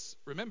help us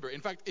remember.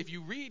 In fact, if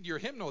you read your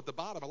hymnal at the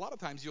bottom, a lot of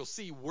times you'll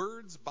see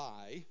words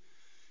by,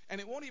 and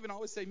it won't even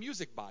always say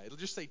music by. It'll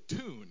just say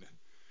tune,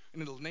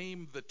 and it'll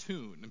name the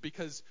tune,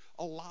 because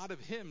a lot of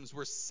hymns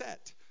were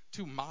set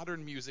to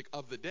modern music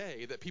of the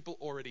day that people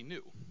already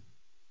knew.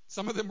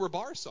 Some of them were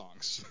bar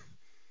songs,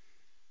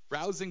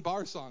 rousing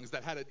bar songs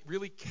that had a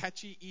really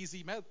catchy,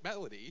 easy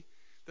melody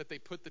that they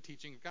put the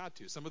teaching of God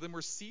to. Some of them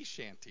were sea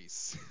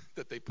shanties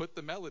that they put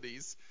the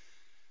melodies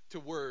to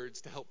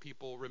words to help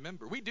people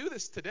remember. We do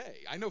this today.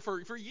 I know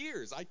for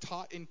years I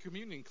taught in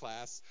communion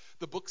class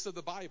the books of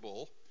the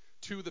Bible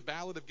to the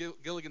Ballad of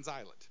Gilligan's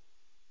Island.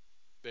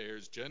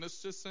 There's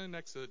Genesis and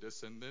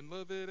Exodus and then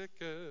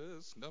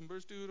Leviticus,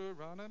 Numbers,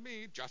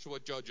 Deuteronomy, Joshua,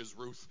 Judges,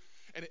 Ruth.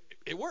 And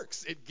it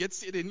works. It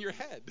gets it in your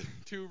head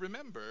to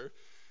remember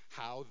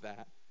how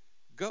that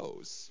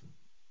goes.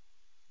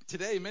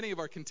 Today, many of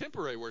our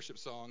contemporary worship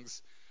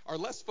songs are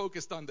less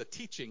focused on the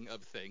teaching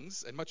of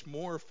things and much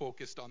more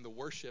focused on the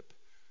worship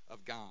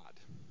of God.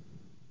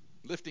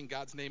 Lifting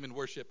God's name in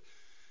worship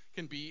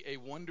can be a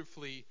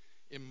wonderfully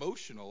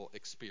emotional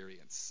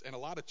experience. And a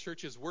lot of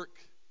churches work,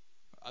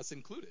 us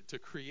included, to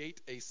create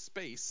a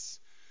space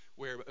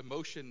where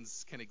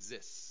emotions can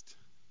exist.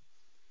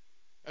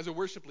 As a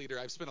worship leader,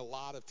 I've spent a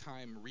lot of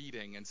time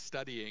reading and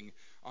studying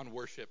on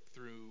worship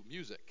through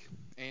music.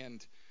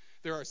 And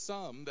there are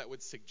some that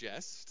would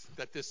suggest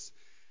that this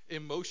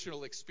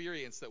emotional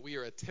experience that we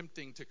are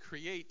attempting to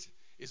create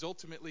is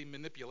ultimately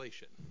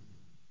manipulation.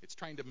 It's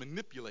trying to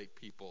manipulate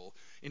people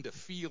into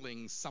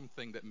feeling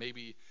something that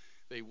maybe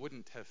they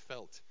wouldn't have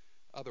felt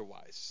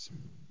otherwise.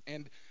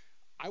 And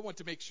I want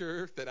to make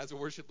sure that as a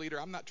worship leader,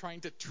 I'm not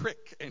trying to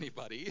trick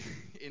anybody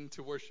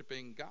into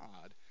worshiping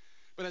God.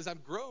 But as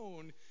I've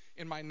grown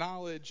in my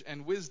knowledge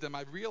and wisdom,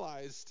 I've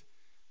realized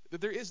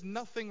that there is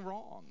nothing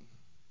wrong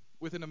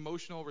with an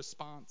emotional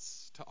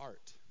response to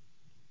art.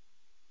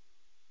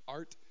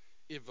 Art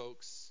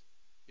evokes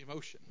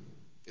emotion.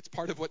 It's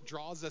part of what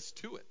draws us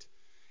to it.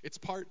 It's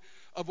part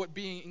of what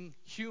being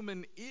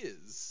human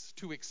is,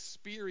 to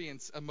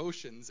experience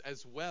emotions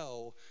as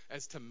well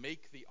as to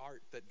make the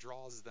art that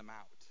draws them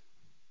out.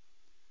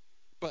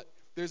 But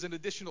there's an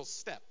additional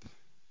step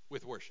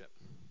with worship.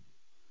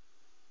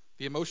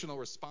 The emotional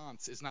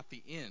response is not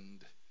the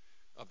end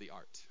of the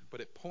art, but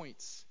it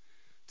points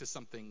to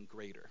something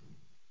greater.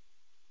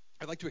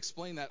 I'd like to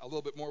explain that a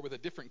little bit more with a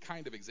different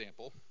kind of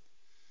example.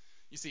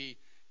 You see,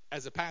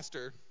 as a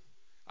pastor,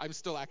 I'm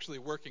still actually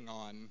working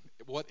on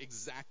what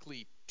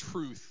exactly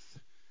truth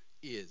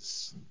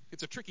is.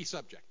 It's a tricky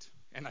subject,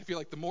 and I feel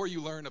like the more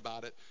you learn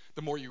about it,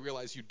 the more you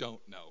realize you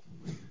don't know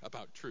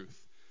about truth.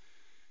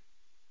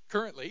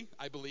 Currently,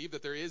 I believe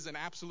that there is an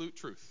absolute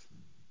truth.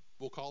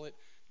 We'll call it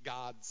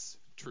God's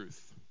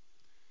truth.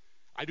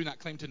 I do not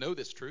claim to know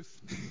this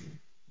truth,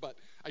 but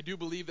I do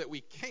believe that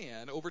we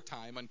can, over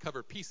time,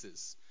 uncover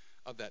pieces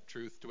of that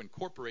truth to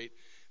incorporate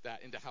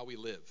that into how we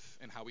live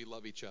and how we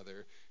love each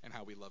other and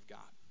how we love God.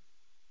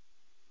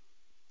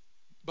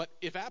 But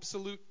if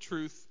absolute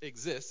truth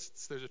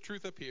exists, there's a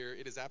truth up here,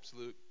 it is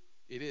absolute,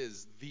 it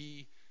is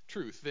the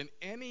truth, then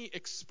any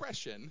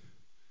expression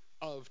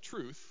of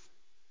truth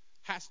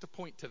has to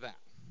point to that.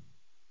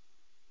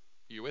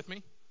 Are you with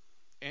me?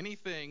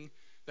 Anything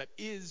that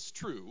is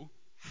true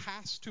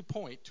has to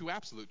point to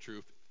absolute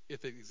truth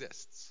if it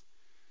exists.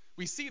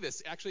 We see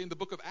this actually in the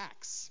book of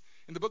Acts.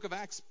 In the book of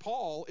Acts,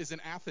 Paul is in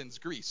Athens,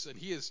 Greece, and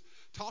he is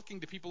talking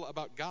to people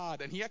about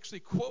God, and he actually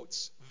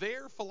quotes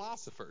their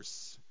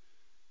philosophers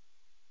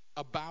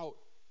about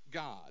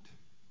God.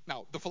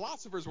 Now, the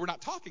philosophers were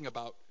not talking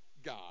about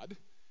God,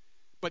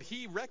 but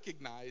he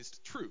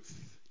recognized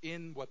truth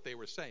in what they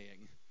were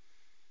saying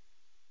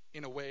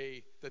in a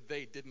way that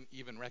they didn't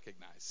even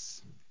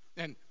recognize.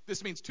 And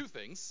this means two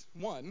things.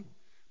 One,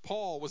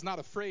 Paul was not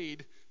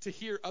afraid to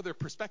hear other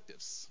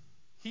perspectives.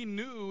 He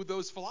knew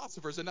those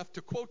philosophers enough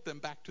to quote them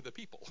back to the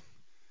people.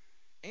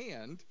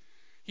 And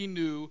he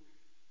knew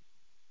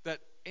that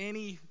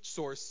any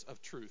source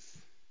of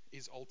truth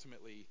is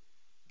ultimately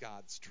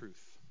God's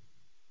truth.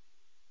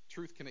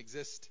 Truth can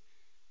exist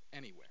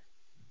anywhere.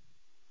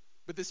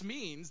 But this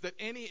means that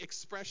any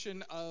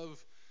expression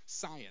of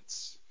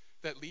science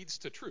that leads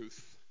to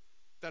truth,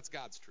 that's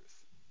God's truth.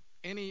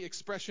 Any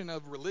expression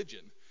of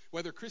religion,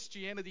 whether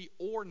Christianity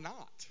or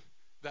not,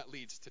 that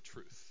leads to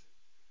truth,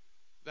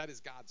 that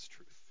is God's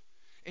truth.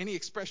 Any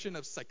expression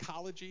of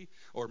psychology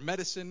or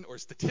medicine or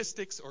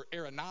statistics or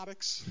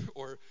aeronautics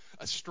or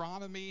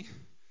astronomy,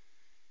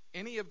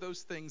 any of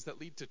those things that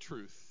lead to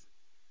truth,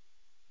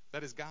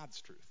 that is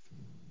God's truth.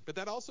 But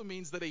that also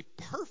means that a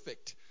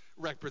perfect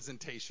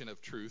representation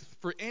of truth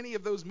for any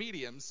of those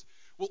mediums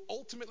will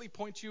ultimately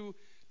point you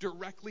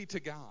directly to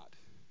God.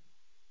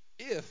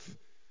 If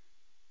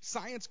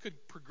science could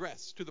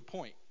progress to the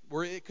point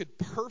where it could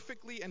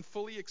perfectly and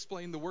fully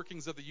explain the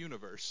workings of the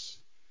universe,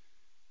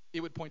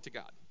 it would point to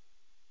God.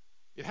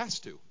 It has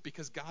to,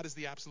 because God is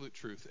the absolute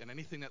truth, and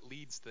anything that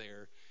leads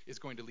there is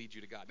going to lead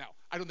you to God. Now,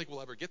 I don't think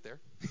we'll ever get there.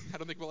 I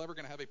don't think we're ever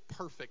going to have a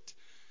perfect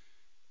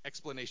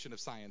explanation of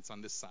science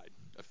on this side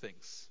of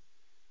things.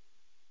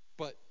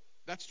 But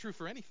that's true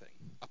for anything.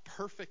 A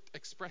perfect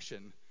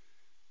expression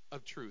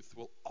of truth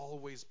will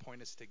always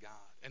point us to God.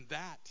 And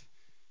that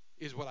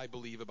is what I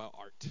believe about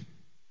art.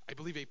 I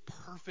believe a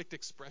perfect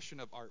expression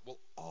of art will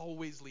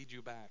always lead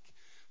you back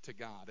to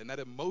God. And that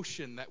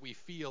emotion that we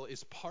feel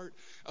is part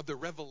of the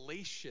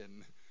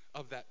revelation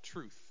of that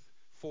truth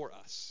for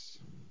us.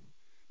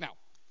 Now,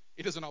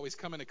 it doesn't always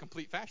come in a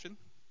complete fashion.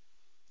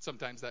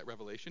 Sometimes that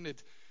revelation,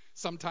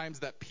 sometimes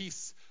that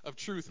piece of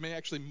truth may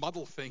actually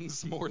muddle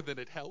things more than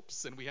it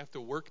helps, and we have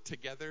to work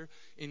together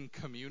in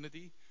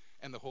community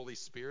and the Holy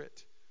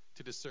Spirit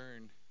to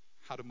discern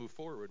how to move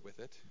forward with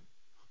it.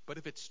 But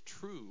if it's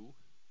true,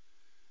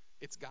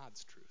 it's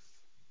God's truth.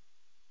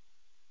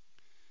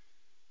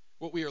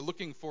 What we are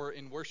looking for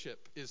in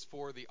worship is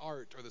for the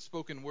art or the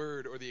spoken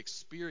word or the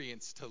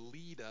experience to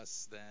lead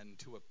us then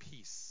to a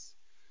piece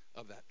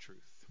of that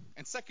truth.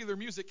 And secular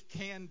music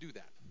can do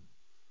that.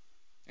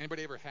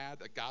 Anybody ever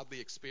had a godly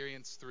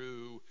experience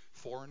through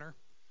Foreigner?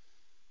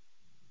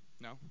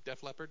 No?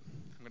 Def Leppard?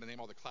 I'm going to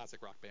name all the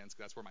classic rock bands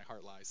because that's where my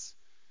heart lies.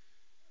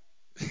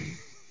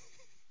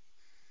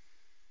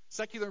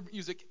 Secular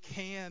music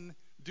can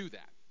do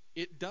that.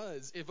 It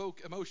does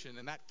evoke emotion,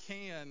 and that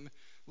can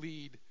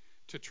lead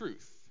to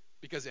truth,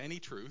 because any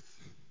truth,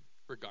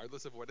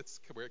 regardless of where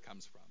it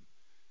comes from,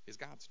 is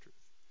God's truth.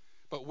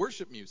 But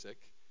worship music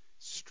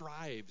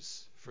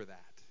strives for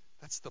that.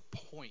 That's the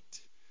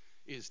point,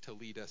 is to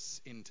lead us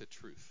into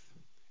truth.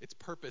 Its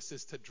purpose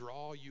is to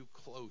draw you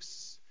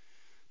close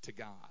to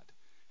God.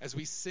 As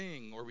we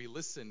sing or we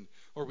listen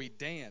or we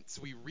dance,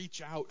 we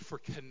reach out for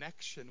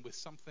connection with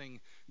something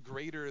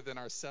greater than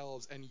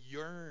ourselves and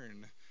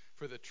yearn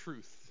for the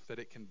truth that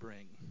it can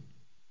bring.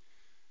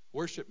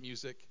 Worship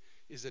music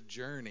is a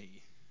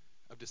journey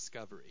of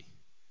discovery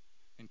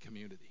and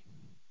community.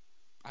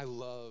 I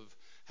love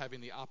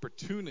having the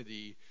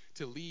opportunity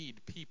to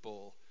lead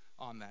people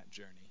on that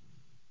journey,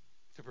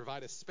 to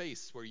provide a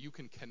space where you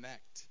can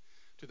connect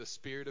to the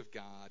Spirit of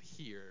God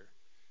here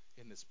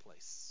in this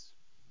place.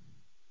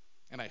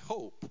 And I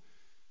hope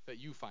that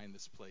you find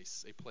this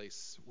place a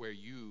place where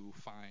you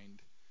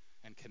find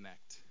and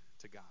connect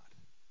to God.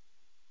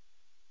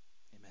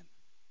 Amen.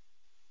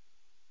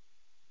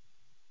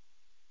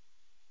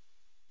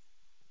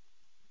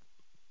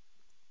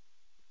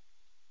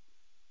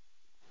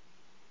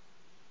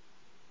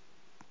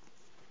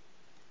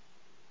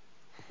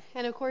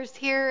 And of course,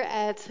 here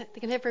at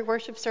the Contemporary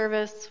Worship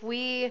Service,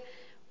 we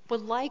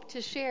would like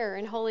to share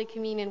in Holy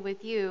Communion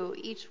with you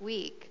each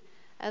week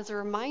as a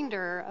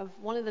reminder of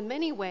one of the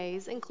many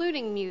ways,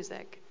 including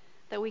music,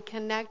 that we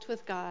connect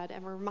with God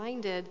and we're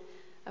reminded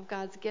of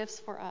God's gifts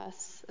for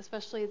us,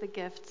 especially the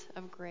gift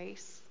of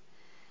grace.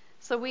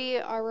 So we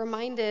are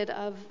reminded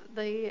of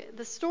the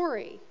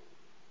story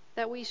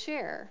that we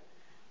share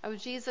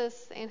of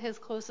Jesus and his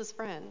closest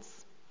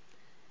friends.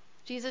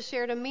 Jesus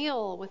shared a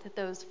meal with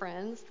those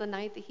friends the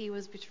night that he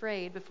was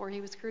betrayed before he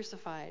was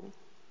crucified.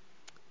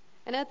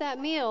 And at that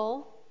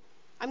meal,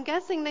 I'm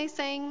guessing they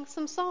sang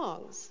some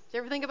songs. Did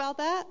you ever think about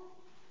that?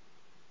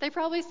 They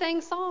probably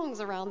sang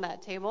songs around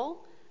that table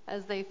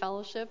as they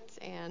fellowshiped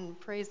and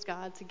praised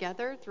God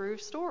together through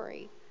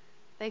story.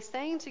 They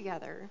sang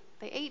together.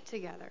 They ate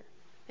together.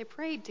 They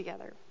prayed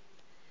together.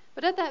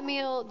 But at that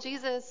meal,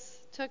 Jesus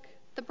took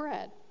the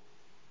bread.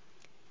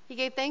 He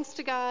gave thanks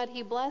to God.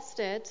 He blessed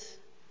it.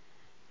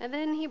 And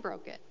then he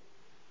broke it.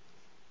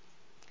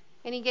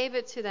 And he gave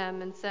it to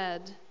them and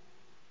said,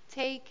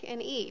 "Take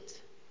and eat,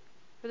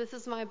 for this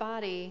is my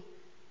body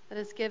that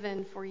is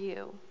given for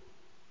you.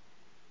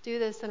 Do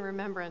this in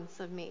remembrance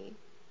of me."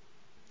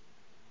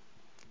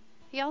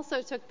 He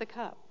also took the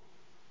cup.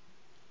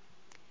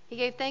 He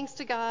gave thanks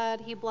to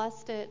God, he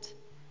blessed it,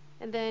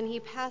 and then he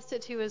passed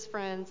it to his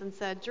friends and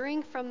said,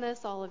 "Drink from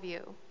this, all of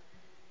you.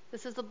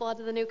 This is the blood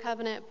of the new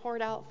covenant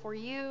poured out for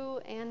you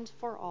and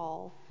for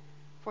all,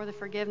 for the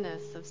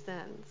forgiveness of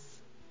sins.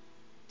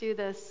 Do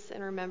this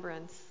in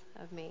remembrance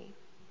of me."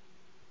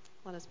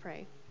 Let us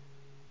pray.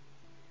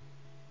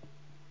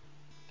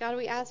 God,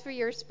 we ask for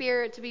your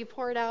Spirit to be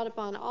poured out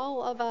upon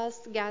all of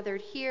us gathered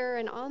here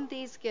and on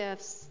these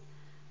gifts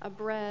of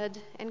bread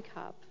and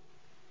cup.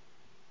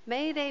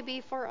 May they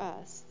be for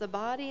us the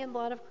body and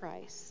blood of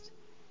Christ,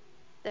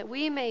 that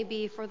we may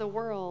be for the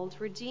world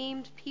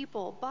redeemed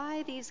people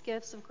by these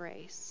gifts of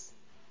grace.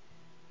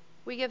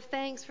 We give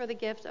thanks for the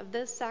gift of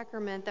this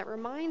sacrament that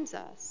reminds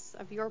us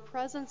of your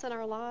presence in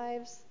our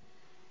lives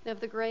and of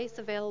the grace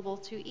available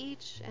to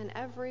each and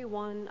every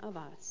one of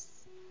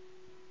us.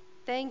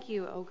 Thank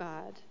you, O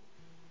God.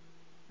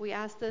 We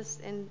ask this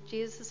in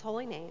Jesus'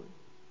 holy name.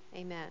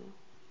 Amen.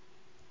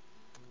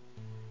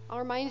 I'll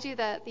remind you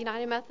that the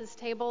United Methodist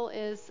table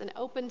is an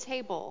open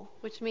table,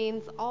 which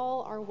means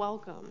all are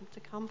welcome to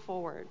come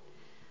forward.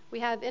 We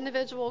have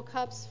individual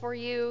cups for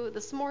you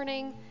this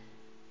morning.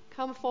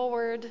 Come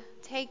forward,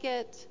 take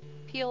it,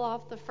 peel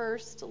off the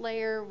first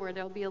layer where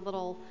there'll be a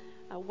little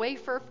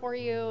wafer for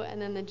you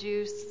and then the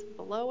juice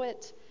below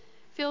it.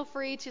 Feel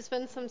free to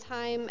spend some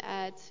time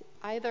at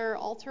either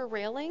altar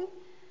railing.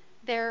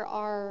 There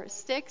are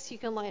sticks. You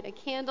can light a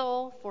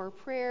candle for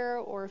prayer,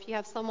 or if you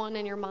have someone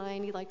in your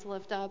mind you'd like to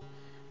lift up,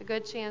 a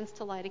good chance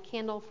to light a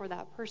candle for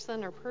that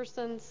person or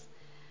persons.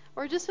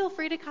 Or just feel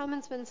free to come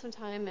and spend some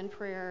time in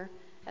prayer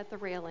at the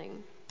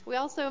railing. We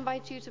also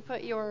invite you to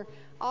put your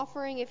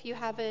offering, if you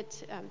have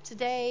it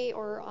today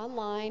or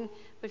online,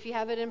 but if you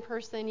have it in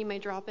person, you may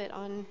drop it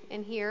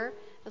in here,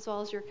 as well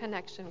as your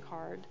connection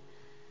card.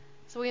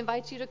 So we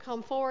invite you to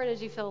come forward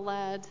as you feel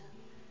led.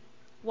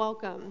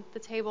 Welcome. The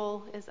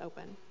table is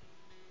open.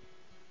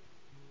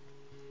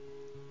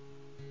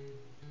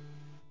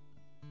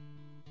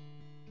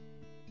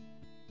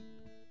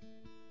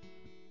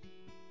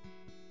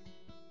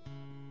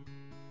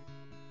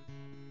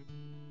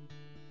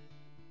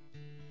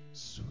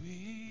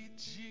 Sweet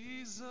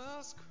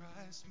Jesus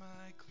Christ,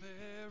 my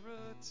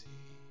clarity.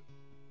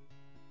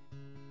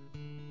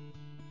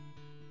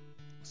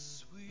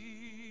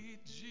 Sweet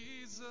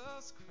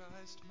Jesus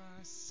Christ,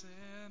 my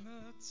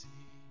sanity.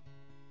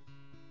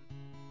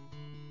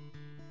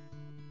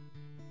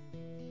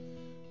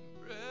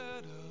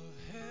 Bread of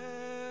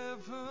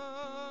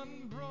heaven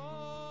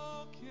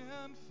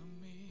broken for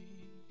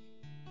me.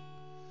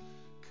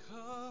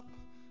 Cup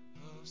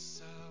of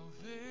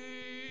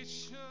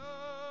salvation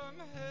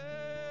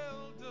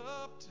held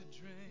up to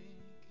drink.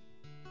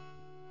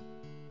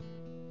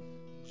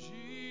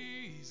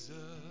 Jesus,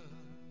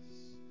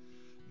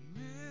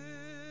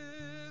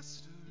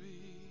 mystery.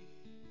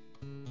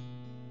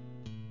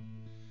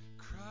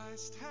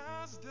 Christ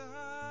has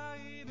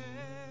died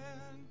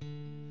and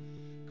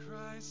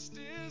Christ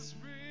is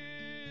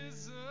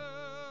risen.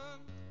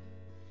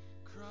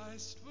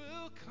 Christ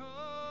will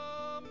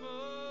come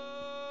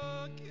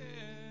again.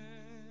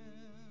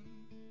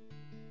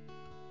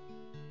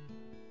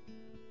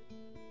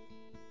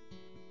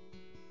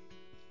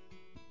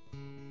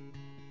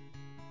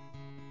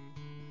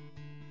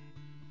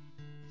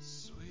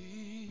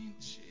 Sweet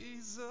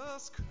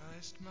Jesus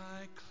Christ,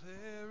 my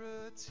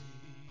clarity.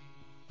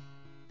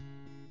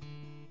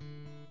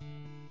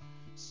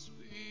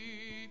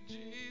 Sweet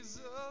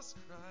Jesus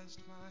Christ,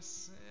 my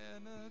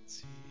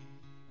sanity.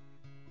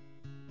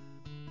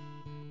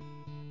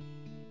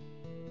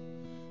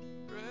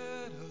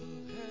 Bread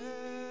of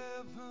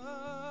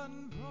heaven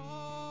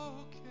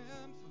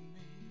broken for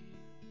me.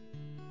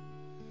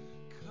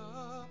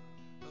 Cup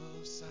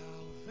of salvation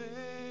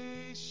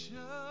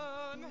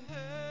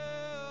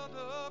held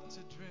up to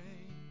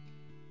drink.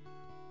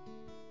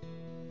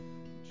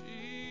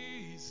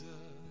 Jesus,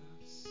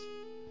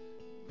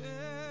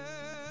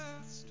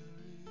 mystery.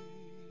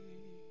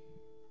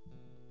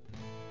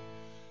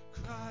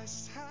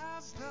 Christ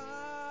has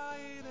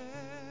died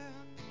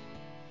and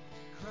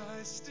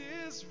Christ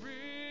is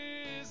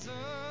risen.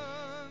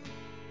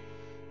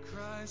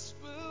 Christ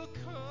will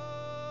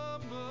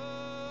come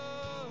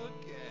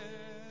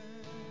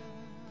again.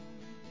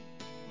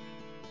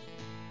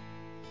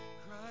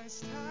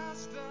 Christ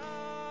has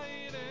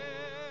died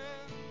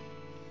and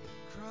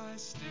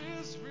Christ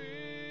is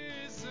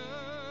risen.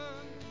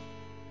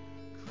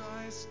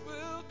 Christ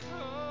will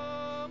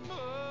come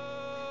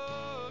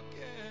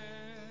again.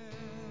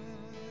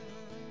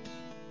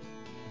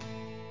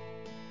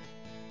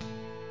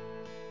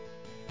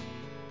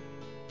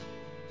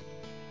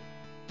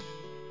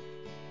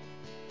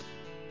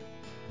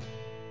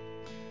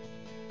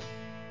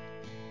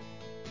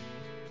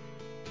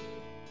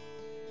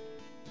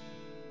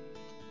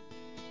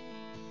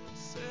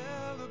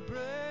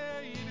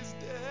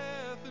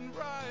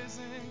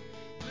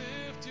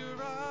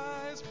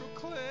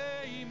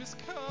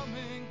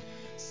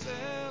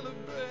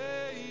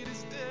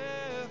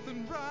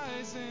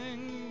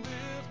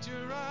 lift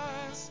your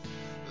eyes,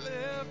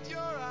 lift your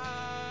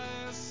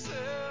eyes,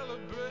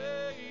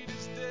 celebrate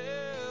his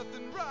death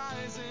and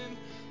rising.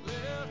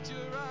 Lift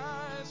your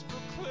eyes,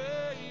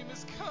 proclaim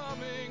his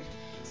coming,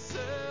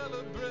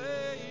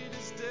 celebrate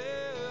his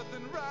death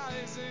and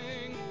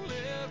rising.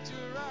 Lift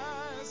your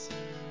eyes,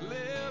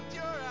 lift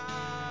your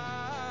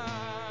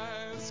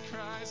eyes.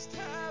 Christ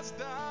has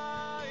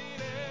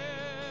died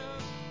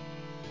and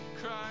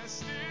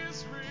Christ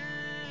is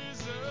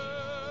risen.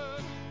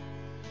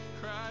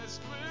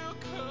 Christ will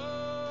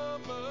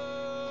come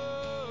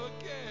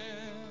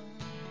again.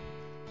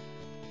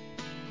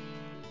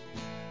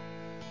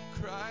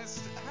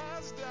 Christ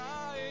has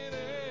died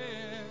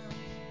and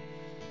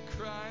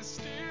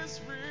Christ is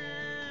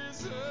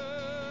risen.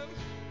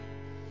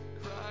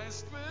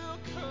 Christ will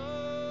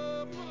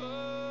come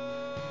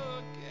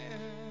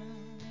again.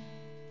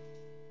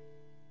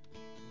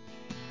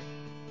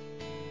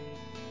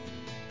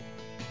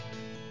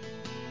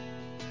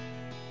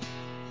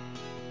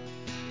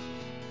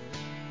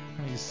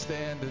 You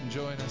stand and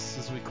join us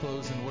as we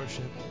close in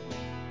worship.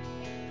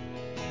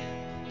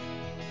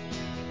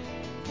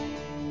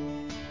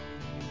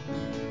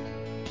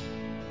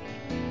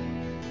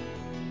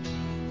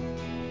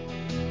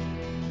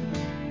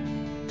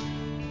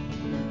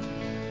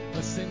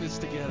 Let's sing this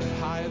together.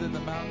 Higher than the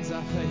mountains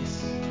I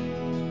face,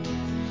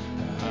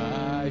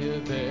 higher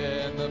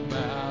than the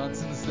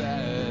mountains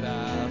that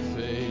I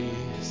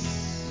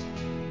face,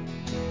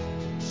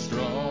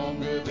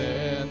 stronger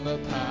than the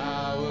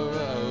power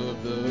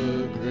of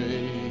the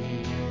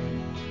grave,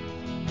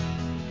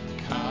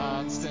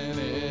 constant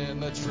in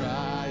the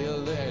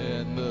trial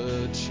and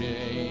the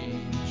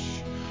change.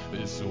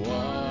 This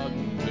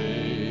one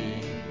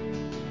thing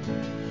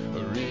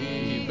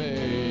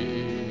remains,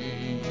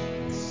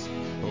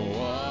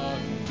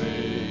 one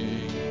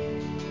thing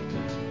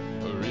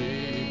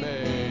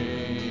remains.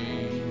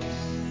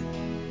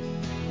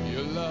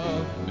 Your love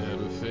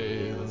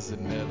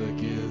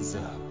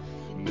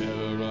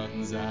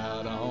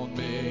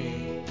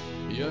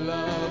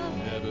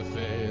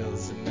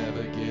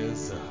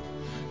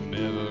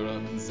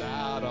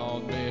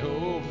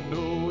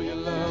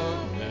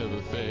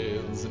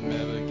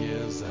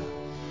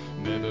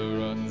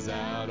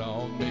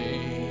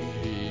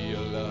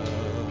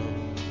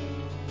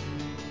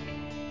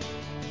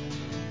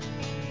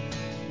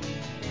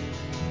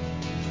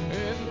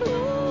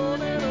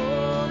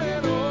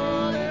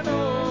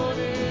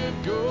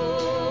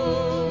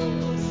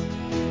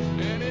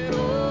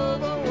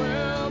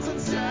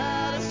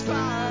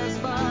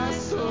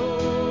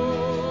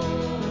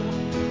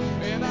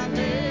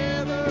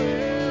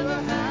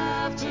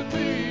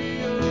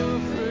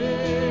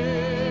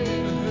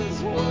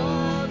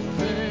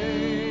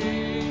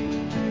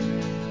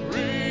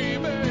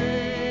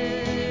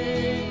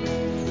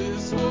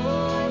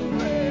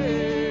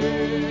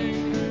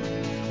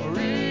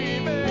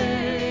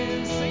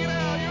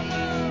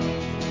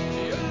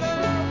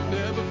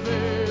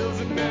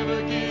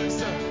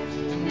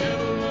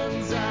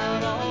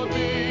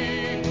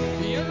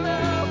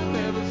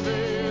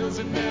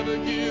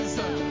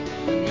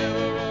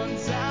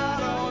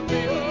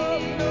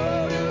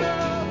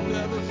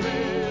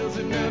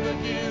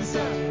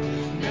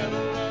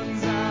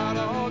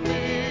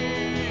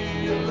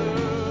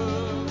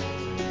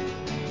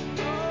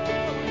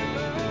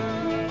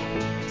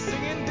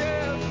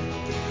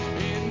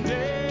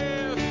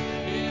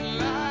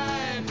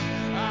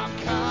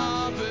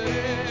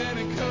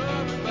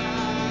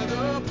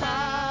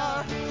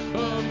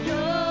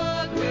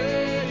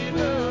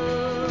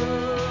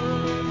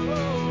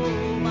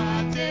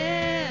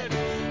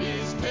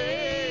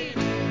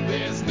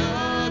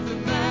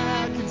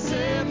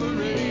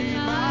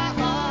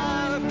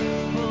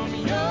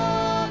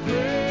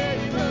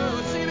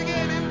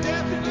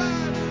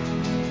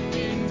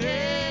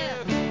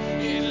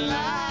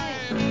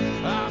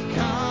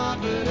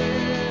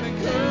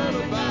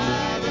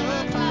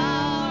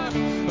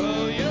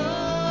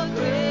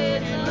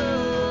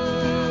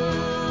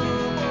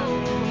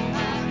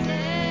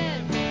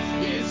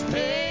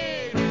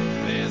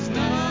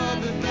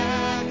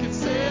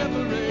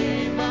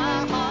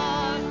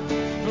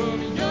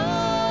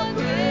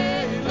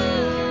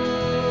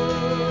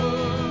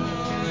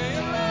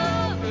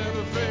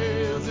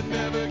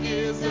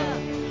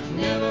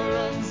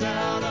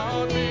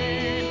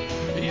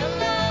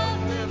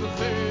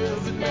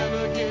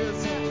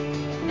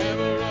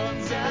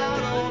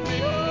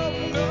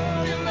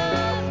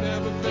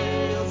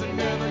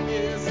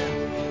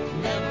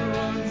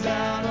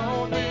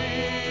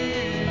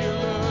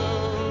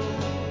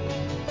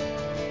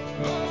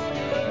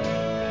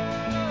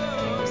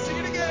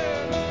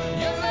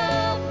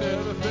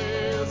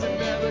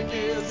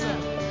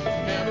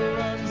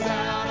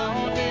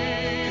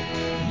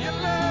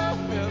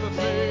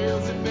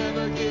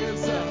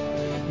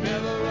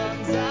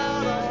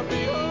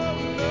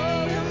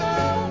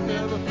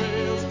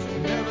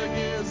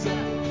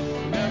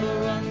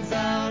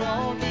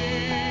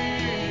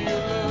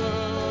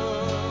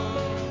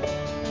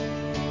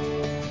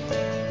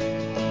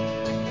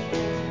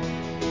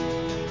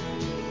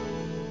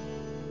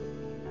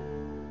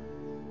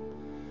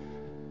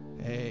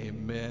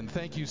Amen.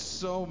 Thank you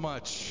so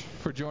much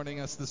for joining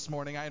us this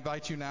morning. I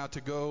invite you now to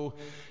go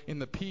in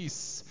the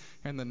peace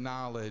and the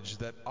knowledge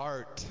that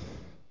art,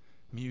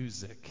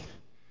 music,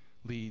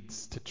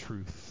 leads to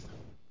truth.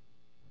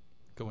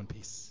 Go in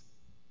peace.